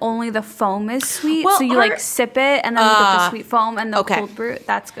and then only the foam is sweet, so you like sip it and then you get the sweet foam and the cold brew,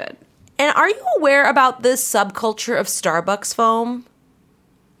 that's good. And are you aware about this subculture of Starbucks foam?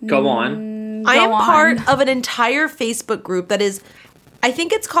 Go on. I am part of an entire Facebook group that is, I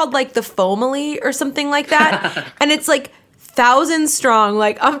think it's called like the Foamily or something like that. And it's like 1,000 strong.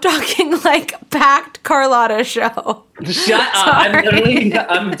 Like I'm talking like packed Carlotta show. Shut up.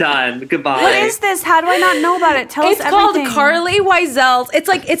 I'm done. Goodbye. What is this? How do I not know about it? Tell us everything. It's called Carly Wiesel's.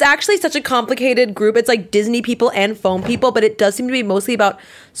 It's actually such a complicated group. It's like Disney people and foam people, but it does seem to be mostly about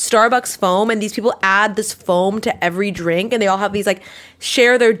Starbucks foam, and these people add this foam to every drink, and they all have these like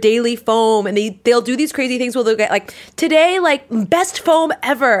share their daily foam, and they'll do these crazy things where they'll get like today like best foam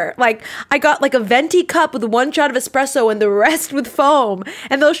ever. Like I got like a venti cup with 1 shot of espresso and the rest with foam,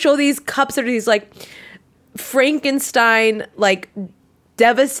 and they'll show these cups that are these like Frankenstein like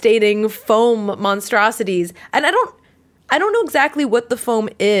devastating foam monstrosities. And I don't know exactly what the foam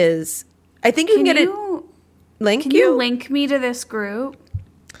is. I think you can get it. Can you link me to this group?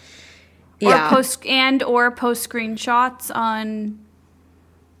 Yeah. Or post screenshots on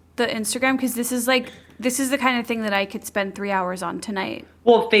the Instagram, because this is the kind of thing that I could spend 3 hours on tonight.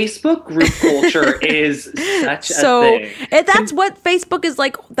 Well, Facebook group culture is such a thing. That's what Facebook is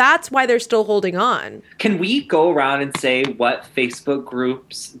like. That's why they're still holding on. Can we go around and say what Facebook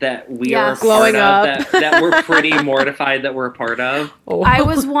groups that we are glowing part up of that we're pretty mortified that we're a part of? Oh. I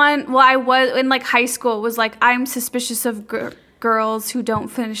was in like high school. It was like, I'm suspicious of girls who don't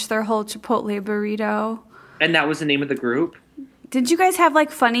finish their whole Chipotle burrito. And that was the name of the group? Did you guys have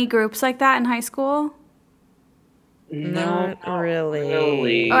like funny groups like that in high school? No, Not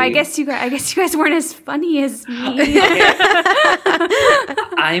really. Oh, I guess you guys weren't as funny as me.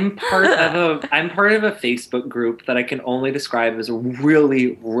 I'm part of a Facebook group that I can only describe as a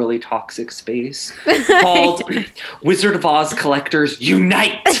really, really toxic space called Wizard of Oz Collectors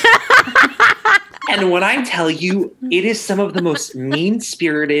Unite. And when I tell you, it is some of the most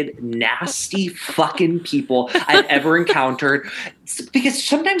mean-spirited, nasty fucking people I've ever encountered. Because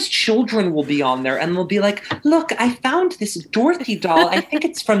sometimes children will be on there and they'll be like, look, I found this Dorothy doll. I think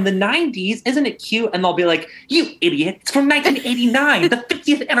it's from the 90s. Isn't it cute? And they'll be like, you idiot. It's from 1989, the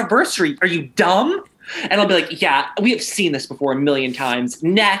 50th anniversary. Are you dumb? And I'll be like, yeah, we have seen this before a million times.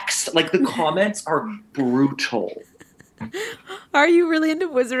 Next. Like, the comments are brutal. Are you really into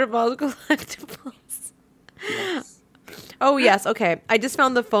Wizard of Oz collectibles? Yes. Oh, yes. Okay. I just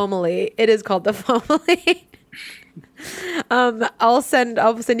found the Foamily. It is called the Foamily. I'll send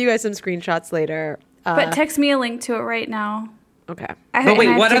you guys some screenshots later. But text me a link to it right now. Okay. But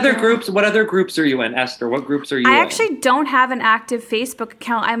wait, what other groups are you in, Esther? What groups are you in? I actually don't have an active Facebook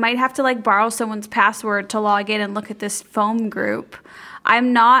account. I might have to like borrow someone's password to log in and look at this foam group.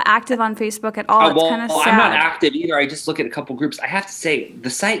 I'm not active on Facebook at all. It's kind of sad. I'm not active either. I just look at a couple groups. I have to say, the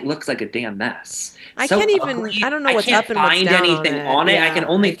site looks like a damn mess. I don't know what's up and what's down. I can't find anything on it. Yeah, I can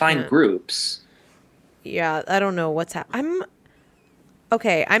only find groups. Yeah, I don't know what's happening.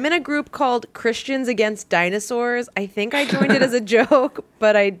 I'm in a group called Christians Against Dinosaurs. I think I joined it as a joke,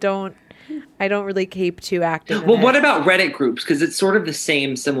 but I don't really keep too active. Well, what about Reddit groups? Because it's sort of the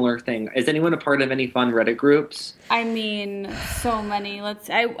similar thing. Is anyone a part of any fun Reddit groups? I mean, so many.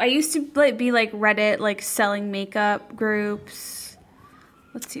 I used to be like Reddit, like selling makeup groups.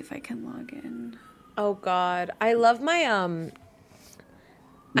 Let's see if I can log in. Oh God, I love my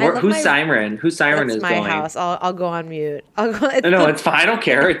Who's Siren? Who's Siren is my going? house. I'll go on mute. No, it's fine. I don't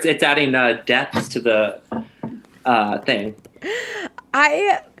care. It's adding depths to the thing.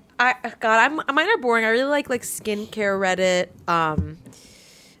 Mine are boring. I really like skincare Reddit.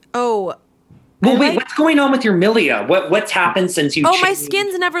 What's going on with your milia? What's happened since you? My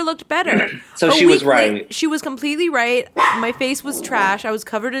skin's never looked better. So she was right. She was completely right. My face was trash. I was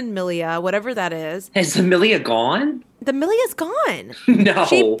covered in milia, whatever that is. Is the milia gone? The milia's gone.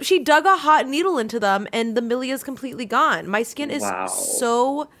 No. She dug a hot needle into them, and the milia's completely gone. My skin is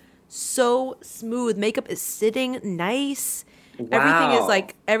so smooth. Makeup is sitting nice. Wow.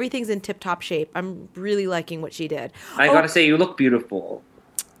 Everything's in tip-top shape. I'm really liking what she did. I gotta say, you look beautiful.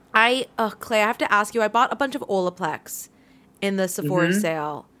 Clay, I have to ask you, I bought a bunch of Olaplex in the Sephora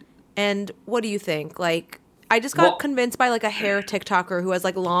sale. And what do you think? I just got convinced by a hair TikToker who has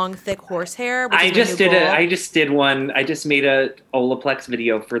long, thick horse hair. I just did one. I just made a Olaplex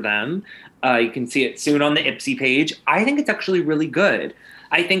video for them. You can see it soon on the Ipsy page. I think it's actually really good.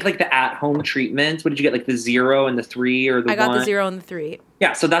 I think the at-home treatments. What did you get? The 0 and the 3 or the 1? I got the 0 and the 3.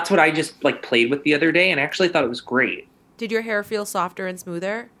 Yeah, so that's what I just played with the other day, and I actually thought it was great. Did your hair feel softer and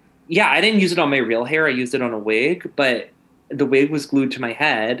smoother? Yeah, I didn't use it on my real hair. I used it on a wig, but the wig was glued to my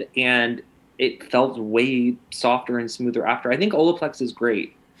head, and it felt way softer and smoother after. I think Olaplex is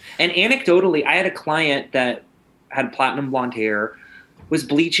great. And anecdotally, I had a client that had platinum blonde hair, was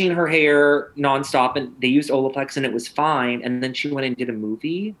bleaching her hair nonstop, and they used Olaplex, and it was fine. And then she went and did a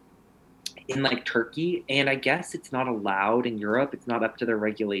movie in Turkey, and I guess it's not allowed in Europe. It's not up to their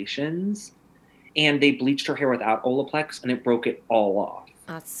regulations. And they bleached her hair without Olaplex, and it broke it all off.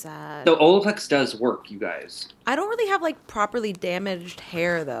 That's sad. So Olaplex does work, you guys. I don't really have properly damaged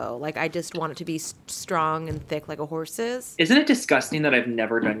hair though. I just want it to be strong and thick like a horse's. Isn't it disgusting that I've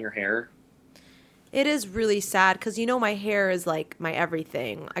never done your hair? It is really sad because my hair is my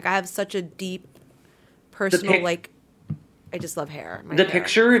everything. I have such a deep personal I just love hair. The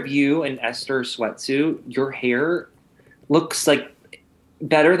picture of you in Esther's sweatsuit, your hair looks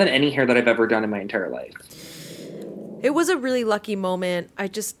better than any hair that I've ever done in my entire life. It was a really lucky moment.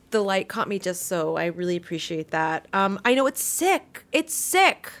 The light caught me just so. I really appreciate that. I know it's sick. It's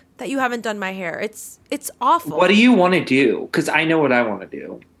sick that you haven't done my hair. It's awful. What do you want to do? Because I know what I want to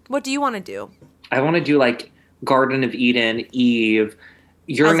do. What do you want to do? I want to do like Garden of Eden, Eve,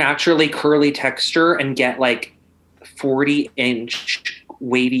 your naturally curly texture, and get like 40-inch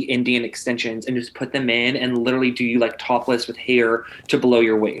wavy Indian extensions and just put them in and literally do you like topless with hair to below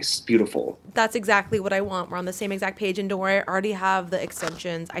your waist. Beautiful. That's exactly what I want. We're on the same exact page, and don't worry, I already have the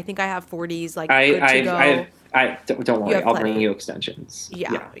extensions. I think I have 40s good to go. Don't worry. I'll bring you extensions.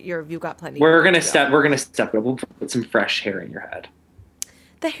 Yeah. You've got plenty. We're gonna step. We'll put some fresh hair in your head.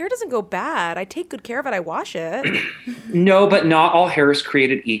 The hair doesn't go bad. I take good care of it. I wash it. No, but not all hair is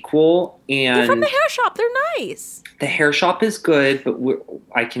created equal. And they're from the hair shop. They're nice. The hair shop is good, but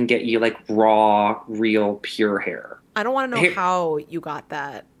I can get you like raw, real, pure hair. I don't want to know how you got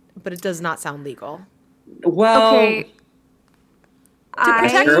that, but it does not sound legal. Well, okay.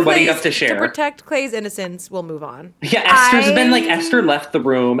 what do you have to share? To protect Clay's innocence, we'll move on. Yeah, Esther left the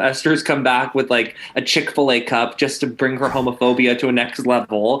room. Esther's come back with like a Chick-fil-A cup just to bring her homophobia to a next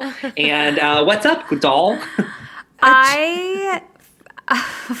level. And what's up, doll?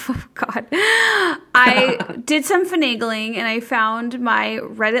 Oh God. I did some finagling and I found my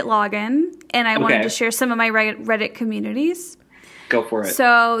Reddit login and I wanted to share some of my Reddit communities. Go for it.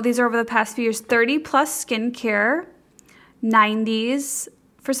 So these are over the past few years. 30 plus skincare, 90s.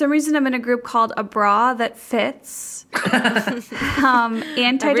 For some reason, I'm in a group called A Bra That Fits.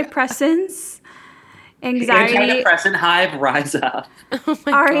 Antidepressants. Anxiety. Antidepressant hive, rise up. Oh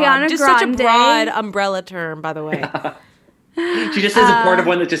my Ariana God. Just Grande. such a broad umbrella term, by the way. She just has a part of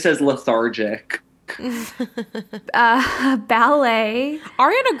one that just says lethargic. Ballet.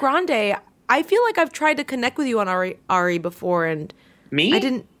 Ariana Grande, I feel like I've tried to connect with you on Ari before, and me? I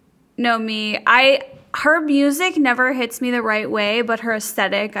didn't. No, me. Her music never hits me the right way, but her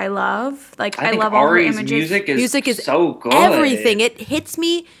aesthetic I love. Like I love all her images. Music is so good. Everything. It hits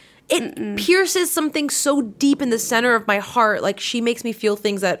me. It pierces something so deep in the center of my heart. Like she makes me feel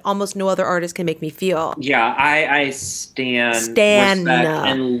things that almost no other artist can make me feel. Yeah, I stan respect,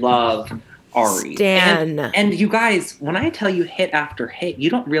 and love Ari. And you guys, when I tell you hit after hit, you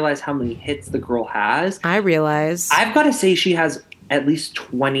don't realize how many hits the girl has. I realize. I've got to say she has at least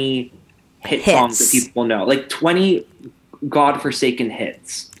 20 hits songs that people know. Like 20 godforsaken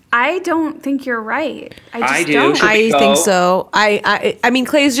hits. I don't think you're right. I do. Don't. I think so. I mean,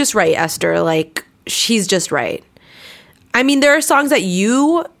 Clay's just right, Esther. Like, she's just right. I mean, there are songs that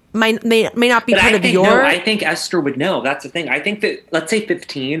you may not be kind of your... No, I think Esther would know. That's the thing. I think that, let's say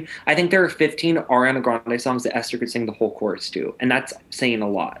 15. I think there are 15 Ariana Grande songs that Esther could sing the whole chorus to. And that's saying a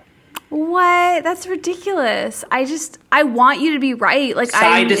lot. What? That's ridiculous. I want you to be right. Like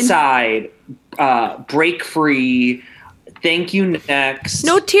Side to Side, Break Free... Thank You Next.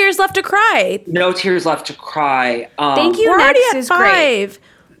 No Tears Left to Cry. No Tears Left to Cry. Thank You Next is 5. Great.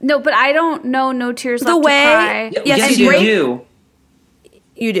 No, but I don't know No Tears Left to Cry. Yes, you do.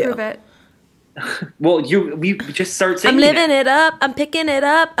 You do. Prove it. Well, we just start singing. I'm living it up. I'm picking it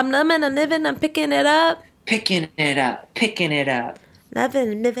up. I'm living, I'm picking it up. Picking it up.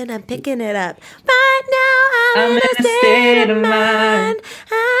 Living, I'm picking it up. Right now, I'm in a state of mind.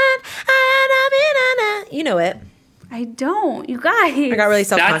 You know it. I don't. You guys. I got really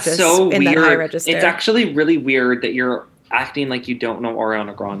self-conscious. That's so in weird. That high register. It's actually really weird that you're acting like you don't know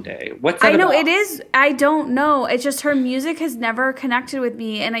Ariana Grande. What's that I know about? it is. I don't know. It's just her music has never connected with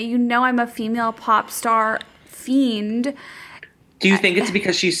me, and I'm a female pop star fiend. Do you think it's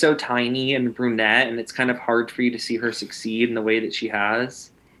because she's so tiny and brunette, and it's kind of hard for you to see her succeed in the way that she has?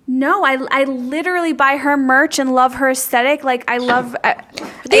 No, I literally buy her merch and love her aesthetic. Like I love the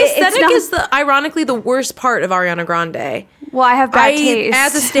aesthetic is ironically the worst part of Ariana Grande. Well, I have bad taste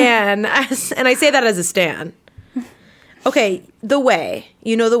as a stan, and I say that as a stan. Okay, The Way.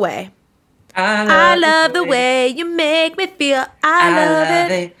 You know The Way. I love the way you make me feel. I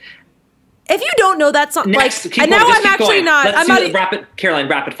love it. If you don't know that song, Next, like, and now I'm actually going. not. Let's do Caroline,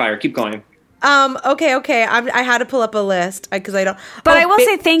 rapid fire. Keep going. Okay. I had to pull up a list because I don't. But I will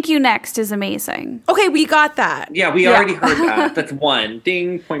say Thank You Next is amazing. Okay, we got that. Yeah, we already heard that. That's one.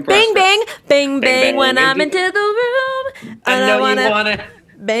 Ding, point for bang, us. bang, bang, when I'm into the room. I know you wanna.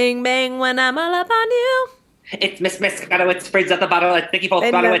 Bang, bang, when I'm all up on you. It's Miss Moscato, sprays at the bottle, like Nicky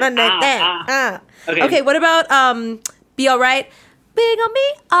Foles bottle. Okay, what about Be Alright? We gon'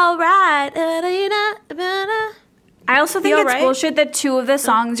 be alright. I also think it's bullshit that 2 of the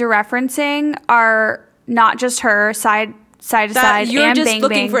songs you're referencing are not just her side side to side You're and just bang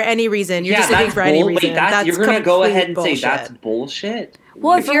looking bang. for any reason. You're Yeah, just looking that's for any bull. reason. Wait, That's you're gonna go complete ahead and bullshit. say that's bullshit?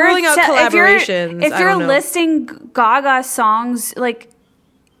 Well, if you're rolling out collaborations, if I you're don't know. listing Gaga songs, like,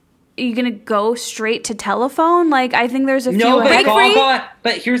 are you gonna go straight to Telephone? Like, I think there's a few. No, but ahead of- Gaga.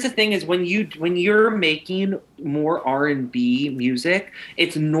 But here's the thing: is when you're making more R&B music,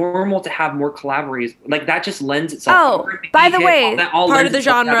 it's normal to have more collaborators. Like that just lends itself. Oh, R&B, by the hip-hop, way, that all part lends of the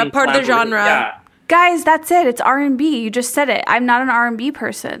itself to genre, having part of the collaborators. genre. Yeah. Guys, that's it. It's R&B. You just said it. I'm not an R&B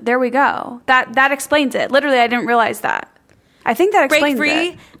person. There we go. That explains it. Literally, I didn't realize that. I think that Break explains free.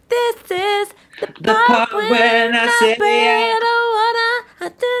 it. This is The part when I say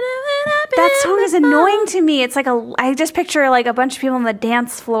That song is annoying to me. It's like I just picture like a bunch of people on the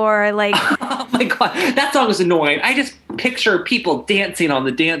dance floor, like. Oh my god, that song is annoying. I just picture people dancing on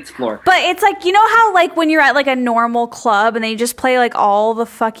the dance floor. But it's like, you know how like when you're at like a normal club and they just play like all the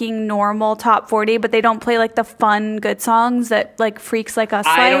fucking normal top 40, but they don't play like the fun good songs that like freaks like us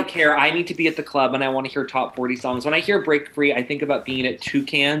I like? don't care. I need to be at the club and I want to hear top 40 songs. When I hear Break Free, I think about being at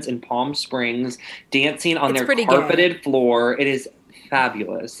Toucans in Palm Springs, dancing on It's their pretty carpeted floor. It is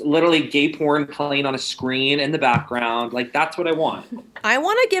fabulous. Literally gay porn playing on a screen in the background. Like, that's what I want. I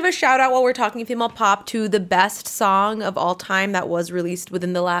want to give a shout out while we're talking female pop to the best song of all time that was released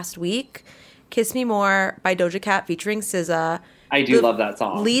within the last week, Kiss Me More by Doja Cat featuring SZA. I do love that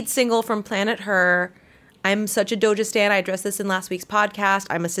song. Lead single from Planet Her. I'm such a Doja stan. I addressed this in last week's podcast.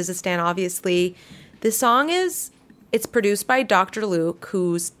 I'm a SZA stan, obviously. This song it's produced by Dr. Luke,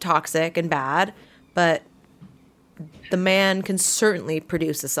 who's toxic and bad, but the man can certainly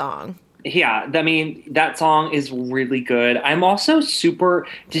produce a song. Yeah, I mean, that song is really good. I'm also super...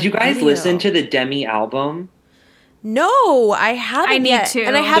 Did you guys video. listen to the Demi album? No, I haven't I need yet. to.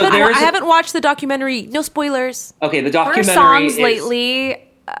 And I So haven't watched the documentary. No spoilers. Okay, the Her documentary songs is... lately,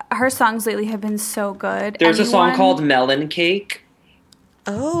 have been so good. There's a song Anyone- called Melon Cake.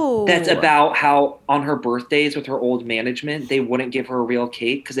 Oh. That's about how on her birthdays with her old management, they wouldn't give her a real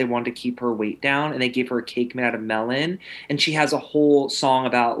cake because they wanted to keep her weight down, and they gave her a cake made out of melon. And she has a whole song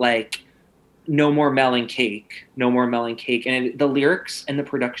about like, no more melon cake, no more melon cake. And the lyrics and the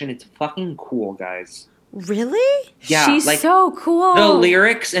production, it's fucking cool, guys. Really? Yeah, She's like, so cool. the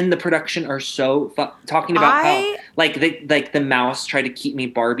lyrics and the production are so talking about how like the mouse tried to keep me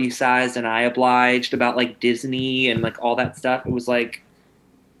Barbie sized and I obliged, about like Disney and like all that stuff. It was like,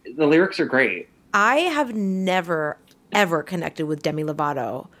 the lyrics are great. I have never, ever connected with Demi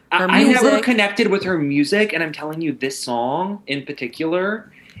Lovato. I never connected with her music, and I'm telling you, this song in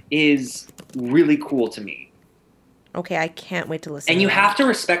particular is really cool to me. Okay, I can't wait to listen. And to you that. have to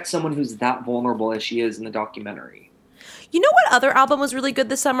respect someone who's that vulnerable as she is in the documentary. You know what other album was really good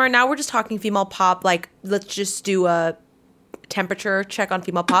this summer? Now we're just talking female pop. Like, let's just do a temperature check on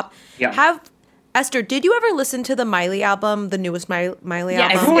female pop. Yeah. Esther, did you ever listen to the Miley album, the newest Miley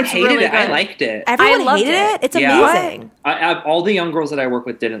Yes. album? Everyone it's hated really it. I good. liked it. Everyone I loved hated it. it? It's Yeah. amazing. All the young girls that I work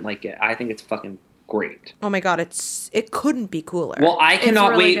with didn't like it. I think it's fucking great. Oh my God, it couldn't be cooler. Well, I cannot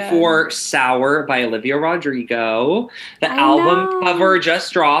really wait good. for Sour by Olivia Rodrigo. The I album know. cover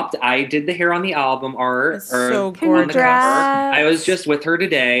just dropped. I did the hair on the album art. It's so on the gorgeous. cover. Congrats. I was just with her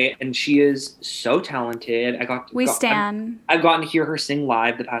today, and she is so talented. We stan. I've gotten to hear her sing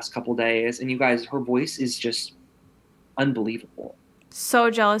live the past couple days, and you guys, her voice is just unbelievable. So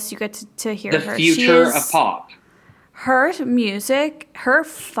jealous you get to hear The her. future of pop. Her music, her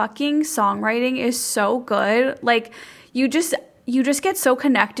fucking songwriting is so good. Like, you just get so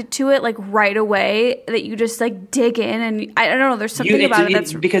connected to it like right away that you just like dig in, and I don't know, there's something about it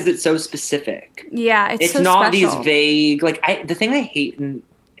that's because it's so specific. yeah, it's so not special. these vague, like, the thing I hate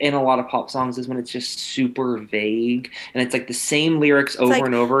in a lot of pop songs is when it's just super vague and it's like the same lyrics over like,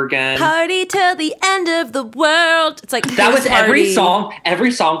 and over again. Party till the end of the world. It's like That was party.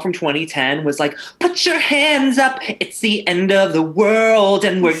 every song from 2010 was like, put your hands up, it's the end of the world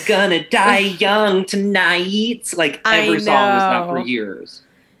and we're gonna die young tonight. Like, every song was that for years.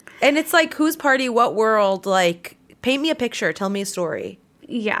 And it's like, whose party, what world? Like, paint me a picture, tell me a story.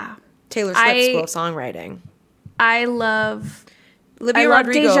 Yeah. Taylor Swift School of Songwriting. I love Olivia love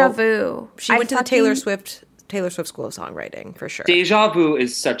Rodrigo. Deja Vu. She went to the Taylor Swift School of Songwriting for sure. Deja Vu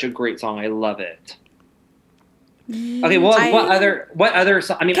is such a great song. I love it. Okay, well, what other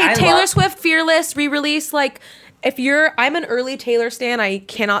song? I mean, Okay, Taylor Swift Fearless re-release. Like, I'm an early Taylor stan. I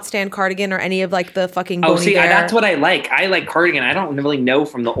cannot stand Cardigan or any of like the fucking. Oh, Bon see, Iver. that's what I like. I like Cardigan. I don't really know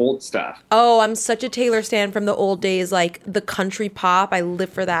from the old stuff. Oh, I'm such a Taylor stan from the old days, like the country pop. I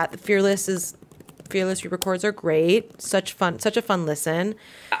live for that. The Fearless re-records are great. Such a fun listen.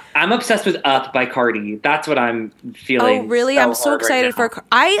 I'm obsessed with Up by Cardi. That's what I'm feeling. Oh, really? I'm so excited for.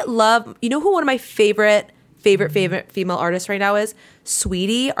 I love. You know who one of my favorite favorite female artist right now is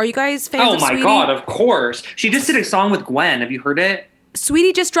Sweetie. Are you guys fans of Sweetie? Oh my God, of course. She just did a song with Gwen. Have you heard it?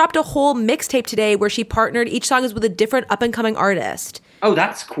 Sweetie just dropped a whole mixtape today where she partnered. Each song is with a different up-and-coming artist. Oh,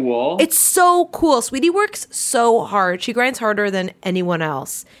 that's cool. It's so cool. Sweetie works so hard. She grinds harder than anyone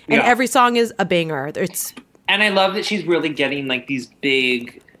else. And every song is a banger. And I love that she's really getting like these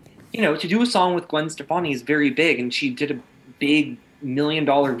big, to do a song with Gwen Stefani is very big. And she did a big $1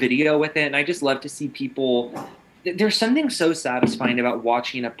 million video with it. And I just love to see people. There's something so satisfying about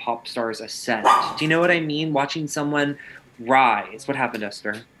watching a pop star's ascent. Do you know what I mean? Watching someone rise. What happened,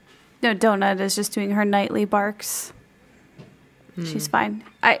 Esther? No, Donut is just doing her nightly barks. She's fine.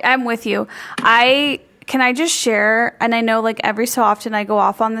 I'm with you. Can I just share, and I know like every so often I go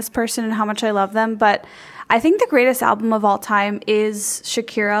off on this person and how much I love them, but I think the greatest album of all time is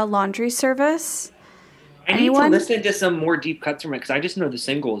Shakira, Laundry Service. I need to listen to some more deep cuts from it because I just know the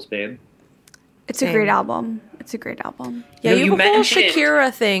singles, babe. It's a great album. It's a great album. Yeah, you have a whole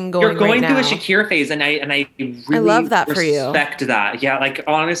Shakira thing going. You're going right through now. a Shakira phase, and I really love that for you. Respect that. Yeah, like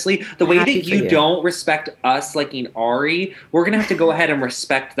honestly, the way that you don't respect us liking Ari, we're gonna have to go ahead and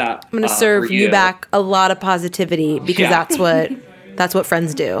respect that. I'm gonna serve you back a lot of positivity because that's what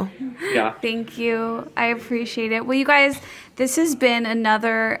friends do. Yeah. Thank you. I appreciate it. Well, you guys, this has been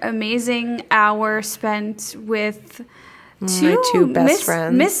another amazing hour spent with my two best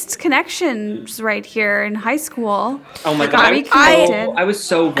friends. Missed connections right here in high school. Oh my God. I was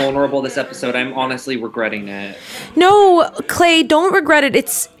so vulnerable this episode. I'm honestly regretting it. No, Clay, don't regret it.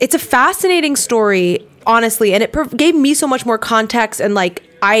 It's a fascinating story, honestly. And it gave me so much more context. And like,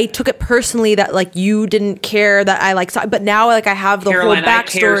 I took it personally that like you didn't care that I like saw, but now like I have the Caroline, whole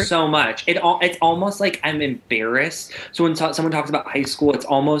backstory. I care so much. It's almost like I'm embarrassed. So when someone talks about high school,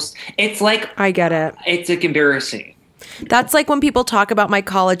 it's like I get it. It's like embarrassing. That's like when people talk about my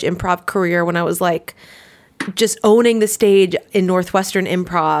college improv career when I was like just owning the stage in Northwestern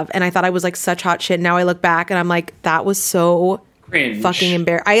Improv and I thought I was like such hot shit. Now I look back and I'm like, that was so cringe. Fucking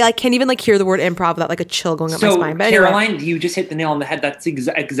embarrassing. I like can't even like hear the word improv without like a chill going up my spine. But Caroline, you just hit the nail on the head. That's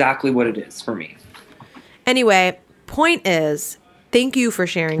exactly what it is for me. Anyway, point is, thank you for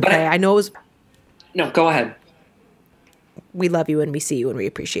sharing, Clay. I know it was... No, go ahead. We love you and we see you and we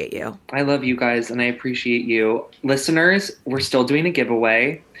appreciate you. I love you guys and I appreciate you. Listeners, we're still doing a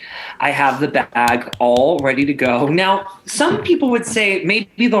giveaway. I have the bag all ready to go. Now, some people would say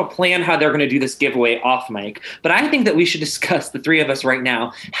maybe they'll plan how they're going to do this giveaway off mic, but I think that we should discuss, the three of us right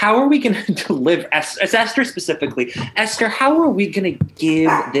now, how are we going to deliver, as Esther specifically, Esther, how are we going to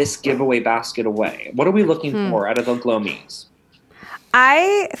give this giveaway basket away? What are we looking for out of the Glomies?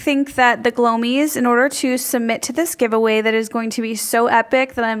 I think that the Glomies, in order to submit to this giveaway that is going to be so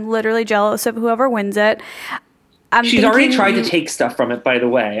epic that I'm literally jealous of whoever wins it. She's already tried to take stuff from it, by the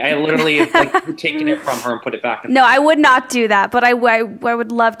way. I literally have like taken it from her and put it back. No, I would not do that, but I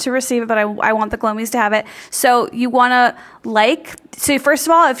would love to receive it, but I want the Glomies to have it. So you want to so first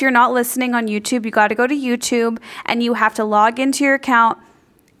of all, if you're not listening on YouTube, you got to go to YouTube and you have to log into your account.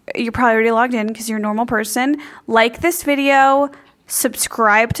 You're probably already logged in because you're a normal person. Like this video,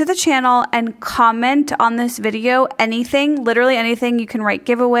 subscribe to the channel and comment on this video. Anything, literally anything. You can write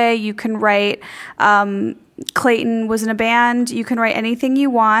giveaway. You can write Clayton was in a band. You can write anything you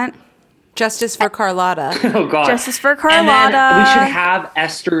want. Justice for Carlotta. Oh, God. Justice for Carlotta. And then we should have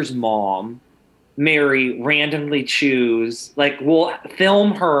Esther's mom, Mary, randomly choose. Like, we'll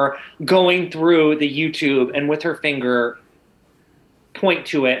film her going through the YouTube and with her finger point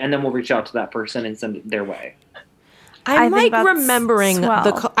to it, and then we'll reach out to that person and send it their way. I'm like remembering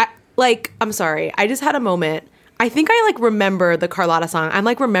I'm sorry. I just had a moment. I think I like remember the Carlotta song. I'm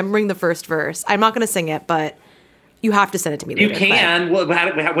like remembering the first verse. I'm not going to sing it, but you have to send it to me later. You can. What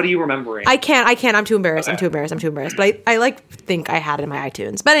are you remembering? I can't. I'm too embarrassed. Okay. I'm too embarrassed. But I like think I had it in my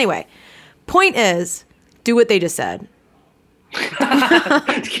iTunes. But anyway, point is, do what they just said.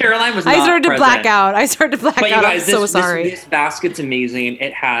 Caroline was not I started to present. black out. But you guys, I'm so sorry. This basket's amazing.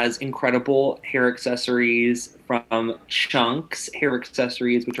 It has incredible hair accessories from Chunks hair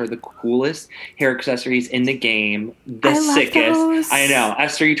accessories, which are the coolest hair accessories in the game. The sickest. Those. I know.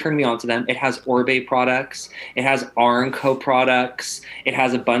 Esther, you turned me on to them. It has Orbe products. It has R&Co products. It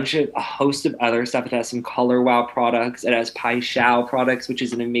has a host of other stuff. It has some Color Wow products. It has Pai Shao products, which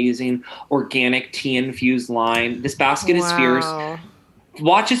is an amazing organic tea-infused line. This basket is fierce.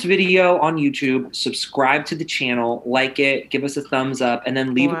 Watch this video on YouTube, subscribe to the channel, like it, give us a thumbs up, and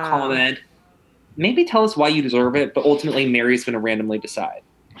then leave a comment. Maybe tell us why you deserve it, but ultimately Mary's going to randomly decide.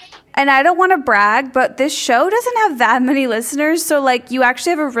 And I don't want to brag, but this show doesn't have that many listeners. So, like, you actually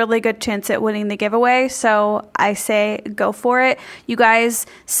have a really good chance at winning the giveaway. So I say go for it. You guys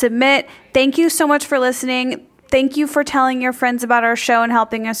submit. Thank you so much for listening. Thank you for telling your friends about our show and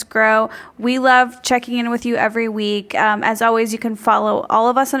helping us grow. We love checking in with you every week. As always, you can follow all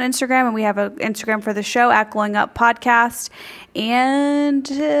of us on Instagram, and we have an Instagram for the show at Glowing Up Podcast. And,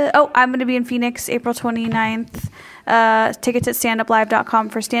 I'm going to be in Phoenix April 29th. Tickets at standuplive.com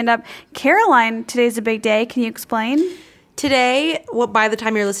for stand-up. Caroline, today's a big day. Can you explain? Today, by the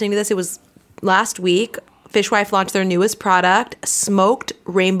time you're listening to this, it was last week, Fishwife launched their newest product, smoked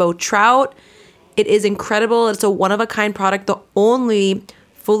rainbow trout. It is incredible. It's a one-of-a-kind product, the only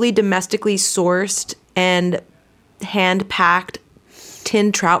fully domestically sourced and hand-packed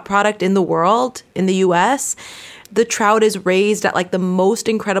tinned trout product in the world, in the U.S. The trout is raised at like the most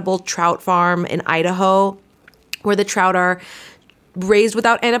incredible trout farm in Idaho, where the trout are raised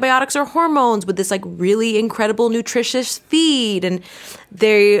without antibiotics or hormones with this like really incredible nutritious feed. And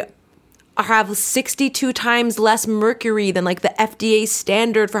they have 62 times less mercury than like the FDA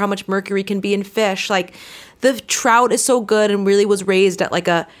standard for how much mercury can be in fish. Like the trout is so good and really was raised at like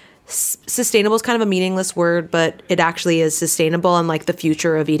a sustainable is kind of a meaningless word, but it actually is sustainable. And like the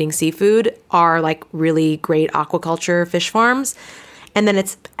future of eating seafood are like really great aquaculture fish farms. And then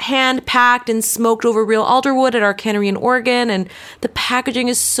it's hand packed and smoked over real alderwood at our cannery in Oregon. And the packaging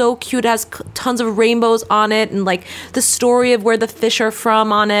is so cute. It has tons of rainbows on it and like the story of where the fish are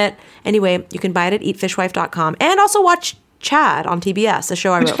from on it. Anyway, you can buy it at eatfishwife.com and also watch Chad on TBS, a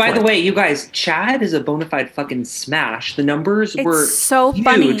show I wrote. Which, by the way, you guys, Chad is a bona fide fucking smash. The numbers were so huge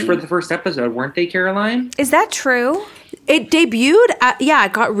funny for the first episode, weren't they, Caroline? Is that true? It debuted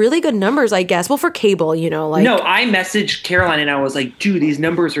it got really good numbers, I guess. Well, for cable, like. No, I messaged Caroline and I was like, dude, these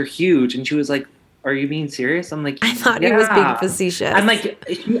numbers are huge. And she was like, are you being serious? I'm like, I thought he was being facetious. I'm like,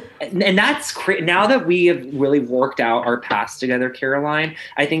 and that's now that we have really worked out our past together, Caroline,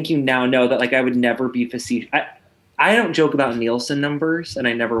 I think you now know that like I would never be facetious. I don't joke about Nielsen numbers, and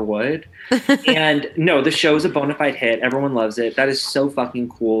I never would. And no, the show's a bona fide hit. Everyone loves it. That is so fucking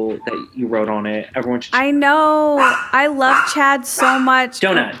cool that you wrote on it. Everyone should. I know. I love Chad so much.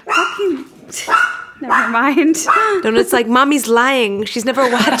 Donut. Never mind. Donut's like, Mommy's lying. She's never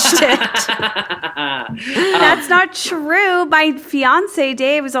watched it. That's not true. My fiance,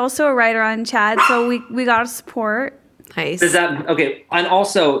 Dave, is also a writer on Chad, so we got to support. Nice. Okay, and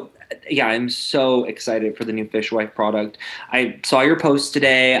also... Yeah, I'm so excited for the new Fishwife product. I saw your post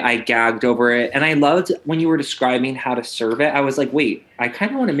today. I gagged over it. And I loved when you were describing how to serve it. I was like, wait, I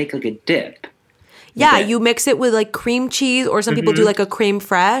kind of want to make like a dip. Yeah, you mix it with like cream cheese, or some people do like a creme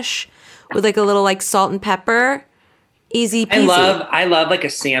fraiche with like a little like salt and pepper. Easy peasy. I love like a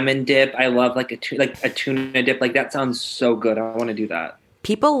salmon dip. I love like a tuna dip. Like that sounds so good. I want to do that.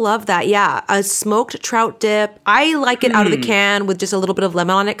 People love that. Yeah. A smoked trout dip. I like it out of the can with just a little bit of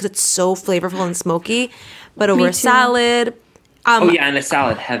lemon on it because it's so flavorful and smoky. But over a salad. And a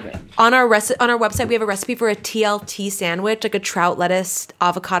salad heaven. On our website, we have a recipe for a TLT sandwich, like a trout, lettuce,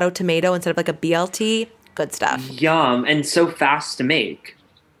 avocado, tomato instead of like a BLT. Good stuff. Yum. And so fast to make.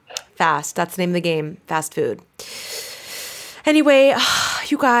 Fast. That's the name of the game. Fast food. Anyway,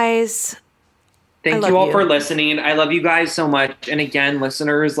 you guys... Thank you all for listening. I love you guys so much. And again,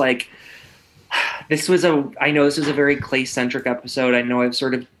 listeners, like I know this was a very Clay-centric episode. I know I've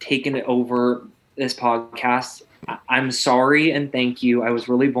sort of taken it over this podcast. I'm sorry and thank you. I was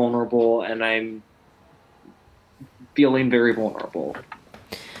really vulnerable and I'm feeling very vulnerable.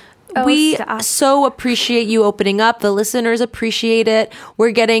 We so appreciate you opening up. The listeners appreciate it. We're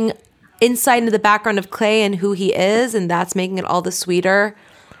getting insight into the background of Clay and who he is, and that's making it all the sweeter.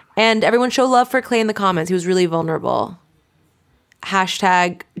 And everyone show love for Clay in the comments. He was really vulnerable.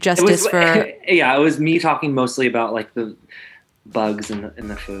 Hashtag justice for... Yeah, it was me talking mostly about like the bugs in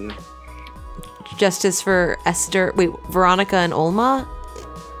the food. Justice for Veronica and Olma?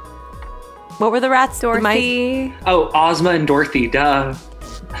 What were the rats? Dorothy. Ozma and Dorothy, duh.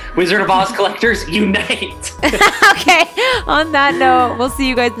 Wizard of Oz collectors, unite! Okay, on that note, we'll see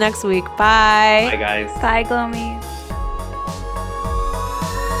you guys next week. Bye. Bye, guys. Bye, Glomies.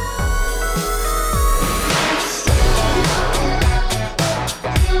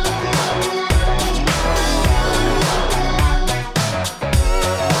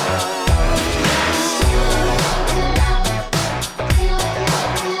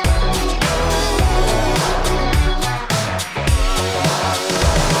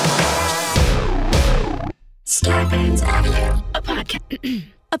 Starburns Audio,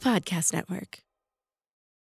 a podcast network.